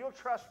us, if you'll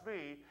trust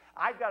me,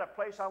 I've got a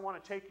place I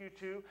want to take you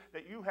to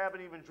that you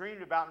haven't even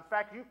dreamed about. In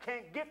fact, you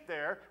can't get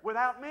there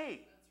without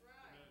me.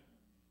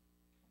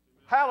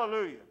 That's right.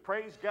 Hallelujah.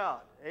 Praise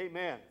God.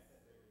 Amen.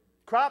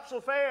 Crops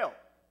will fail.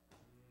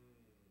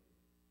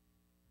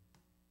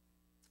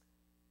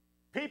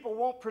 People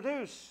won't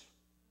produce.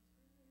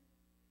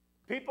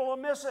 People will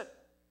miss it.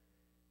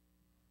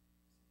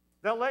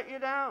 They'll let you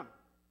down.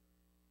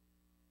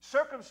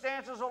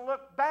 Circumstances will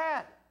look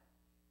bad.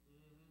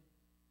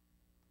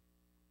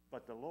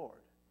 But the Lord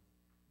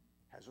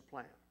has a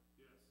plan.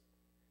 Yes.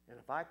 And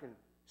if I can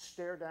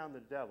stare down the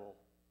devil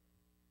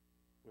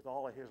with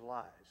all of his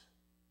lies,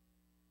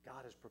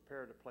 God has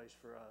prepared a place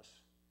for us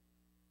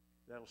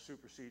that'll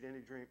supersede any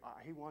dream.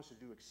 He wants to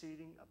do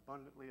exceeding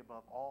abundantly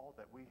above all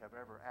that we have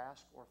ever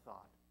asked or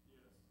thought.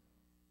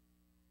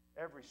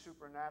 Every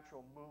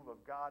supernatural move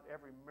of God,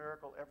 every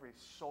miracle, every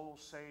soul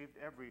saved,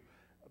 every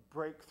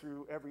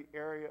breakthrough, every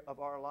area of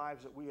our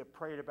lives that we have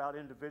prayed about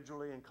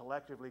individually and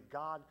collectively,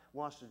 God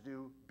wants to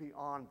do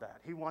beyond that.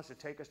 He wants to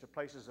take us to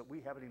places that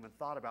we haven't even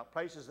thought about,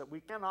 places that we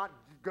cannot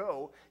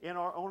go in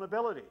our own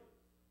ability.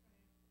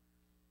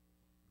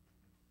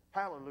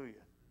 Hallelujah.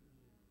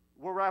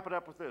 We'll wrap it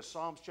up with this.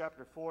 Psalms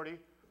chapter 40,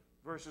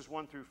 verses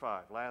 1 through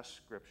 5. Last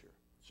scripture.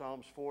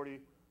 Psalms 40,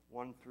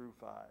 1 through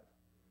 5.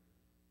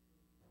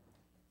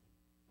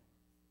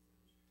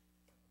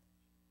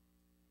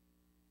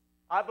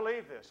 I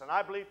believe this, and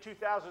I believe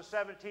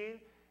 2017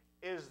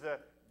 is the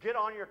get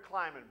on your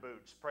climbing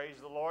boots, praise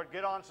the Lord.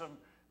 Get on some,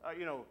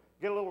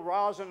 get a little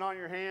rosin on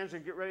your hands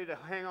and get ready to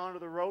hang onto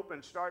the rope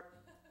and start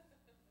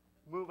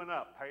moving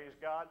up, praise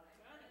God.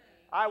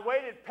 I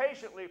waited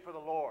patiently for the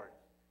Lord,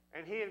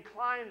 and He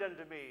inclined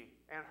unto me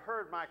and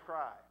heard my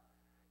cry.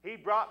 He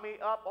brought me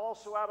up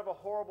also out of a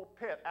horrible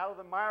pit, out of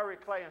the miry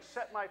clay, and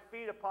set my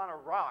feet upon a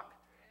rock,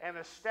 and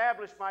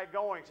established my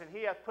goings. And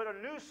He hath put a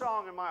new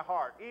song in my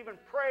heart, even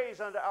praise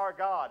unto our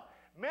God.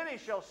 Many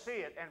shall see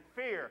it and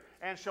fear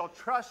and shall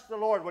trust the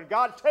Lord. When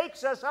God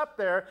takes us up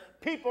there,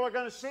 people are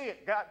going to see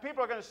it.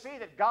 People are going to see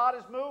that God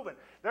is moving.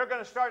 They're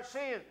going to start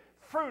seeing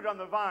fruit on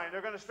the vine.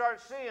 They're going to start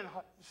seeing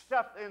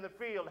stuff in the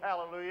field,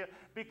 hallelujah,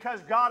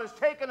 because God has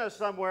taken us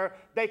somewhere.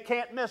 They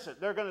can't miss it.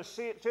 They're going to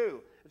see it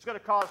too. It's going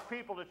to cause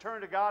people to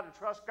turn to God and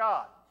trust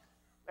God.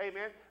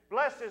 Amen.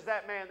 Blessed is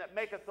that man that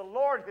maketh the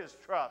Lord his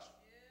trust,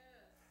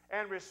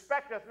 and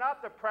respecteth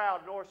not the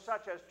proud, nor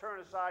such as turn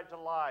aside to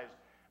lies.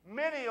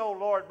 Many, O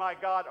Lord my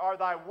God, are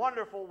thy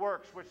wonderful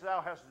works which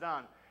thou hast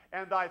done,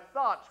 and thy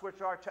thoughts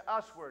which are to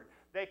usward.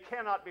 They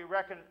cannot be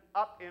reckoned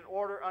up in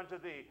order unto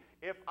thee.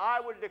 If I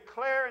would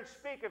declare and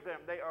speak of them,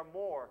 they are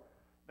more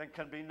than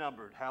can be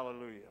numbered.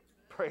 Hallelujah.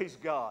 Praise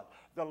God.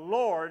 The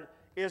Lord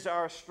is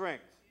our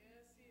strength.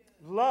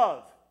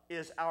 Love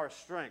is our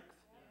strength.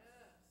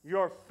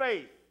 Your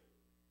faith.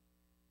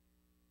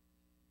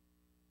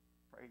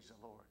 Praise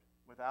the Lord.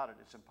 Without it,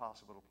 it's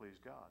impossible to please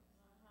God.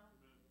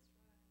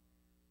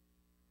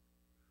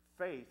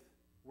 Faith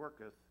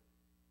worketh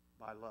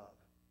by love.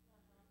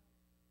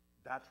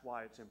 That's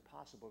why it's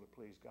impossible to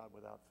please God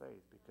without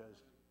faith,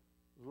 because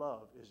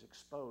love is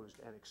exposed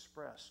and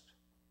expressed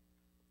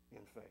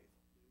in faith.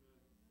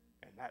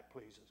 And that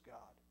pleases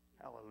God.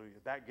 Hallelujah.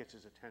 That gets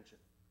His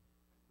attention.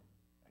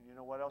 And you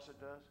know what else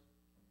it does?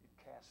 It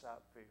casts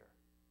out fear.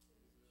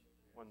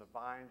 When the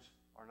vines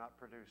are not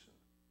producing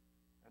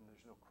and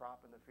there's no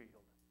crop in the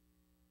field,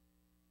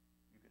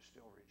 you can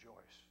still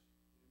rejoice.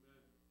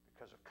 Amen.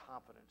 Because of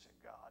confidence in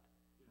God,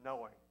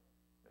 knowing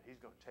that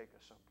He's going to take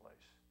us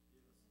someplace.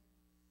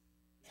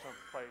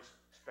 Someplace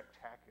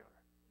spectacular.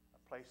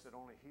 A place that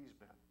only He's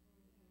been.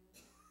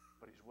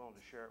 But He's willing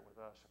to share it with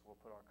us if we'll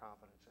put our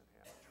confidence in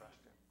Him and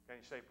trust Him. Can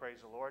you say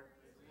praise the Lord?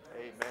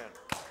 Amen.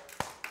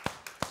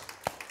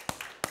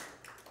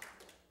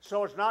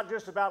 So it's not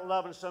just about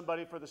loving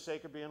somebody for the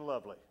sake of being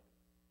lovely.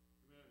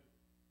 Amen.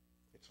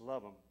 It's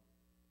love them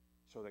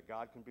so that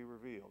God can be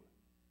revealed,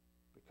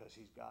 because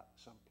He's got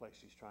some place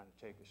He's trying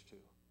to take us to.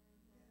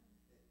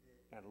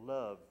 And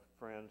love,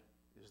 friend,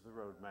 is the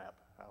roadmap.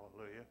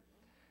 Hallelujah.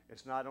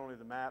 It's not only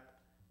the map,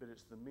 but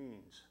it's the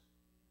means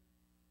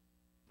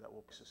that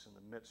will place us in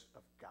the midst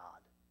of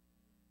God.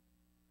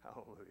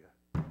 Hallelujah.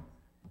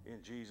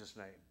 In Jesus'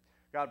 name.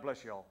 God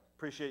bless you all.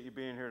 Appreciate you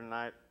being here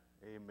tonight.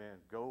 Amen.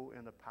 Go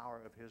in the power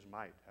of his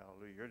might.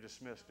 Hallelujah. You're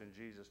dismissed in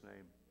Jesus'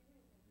 name.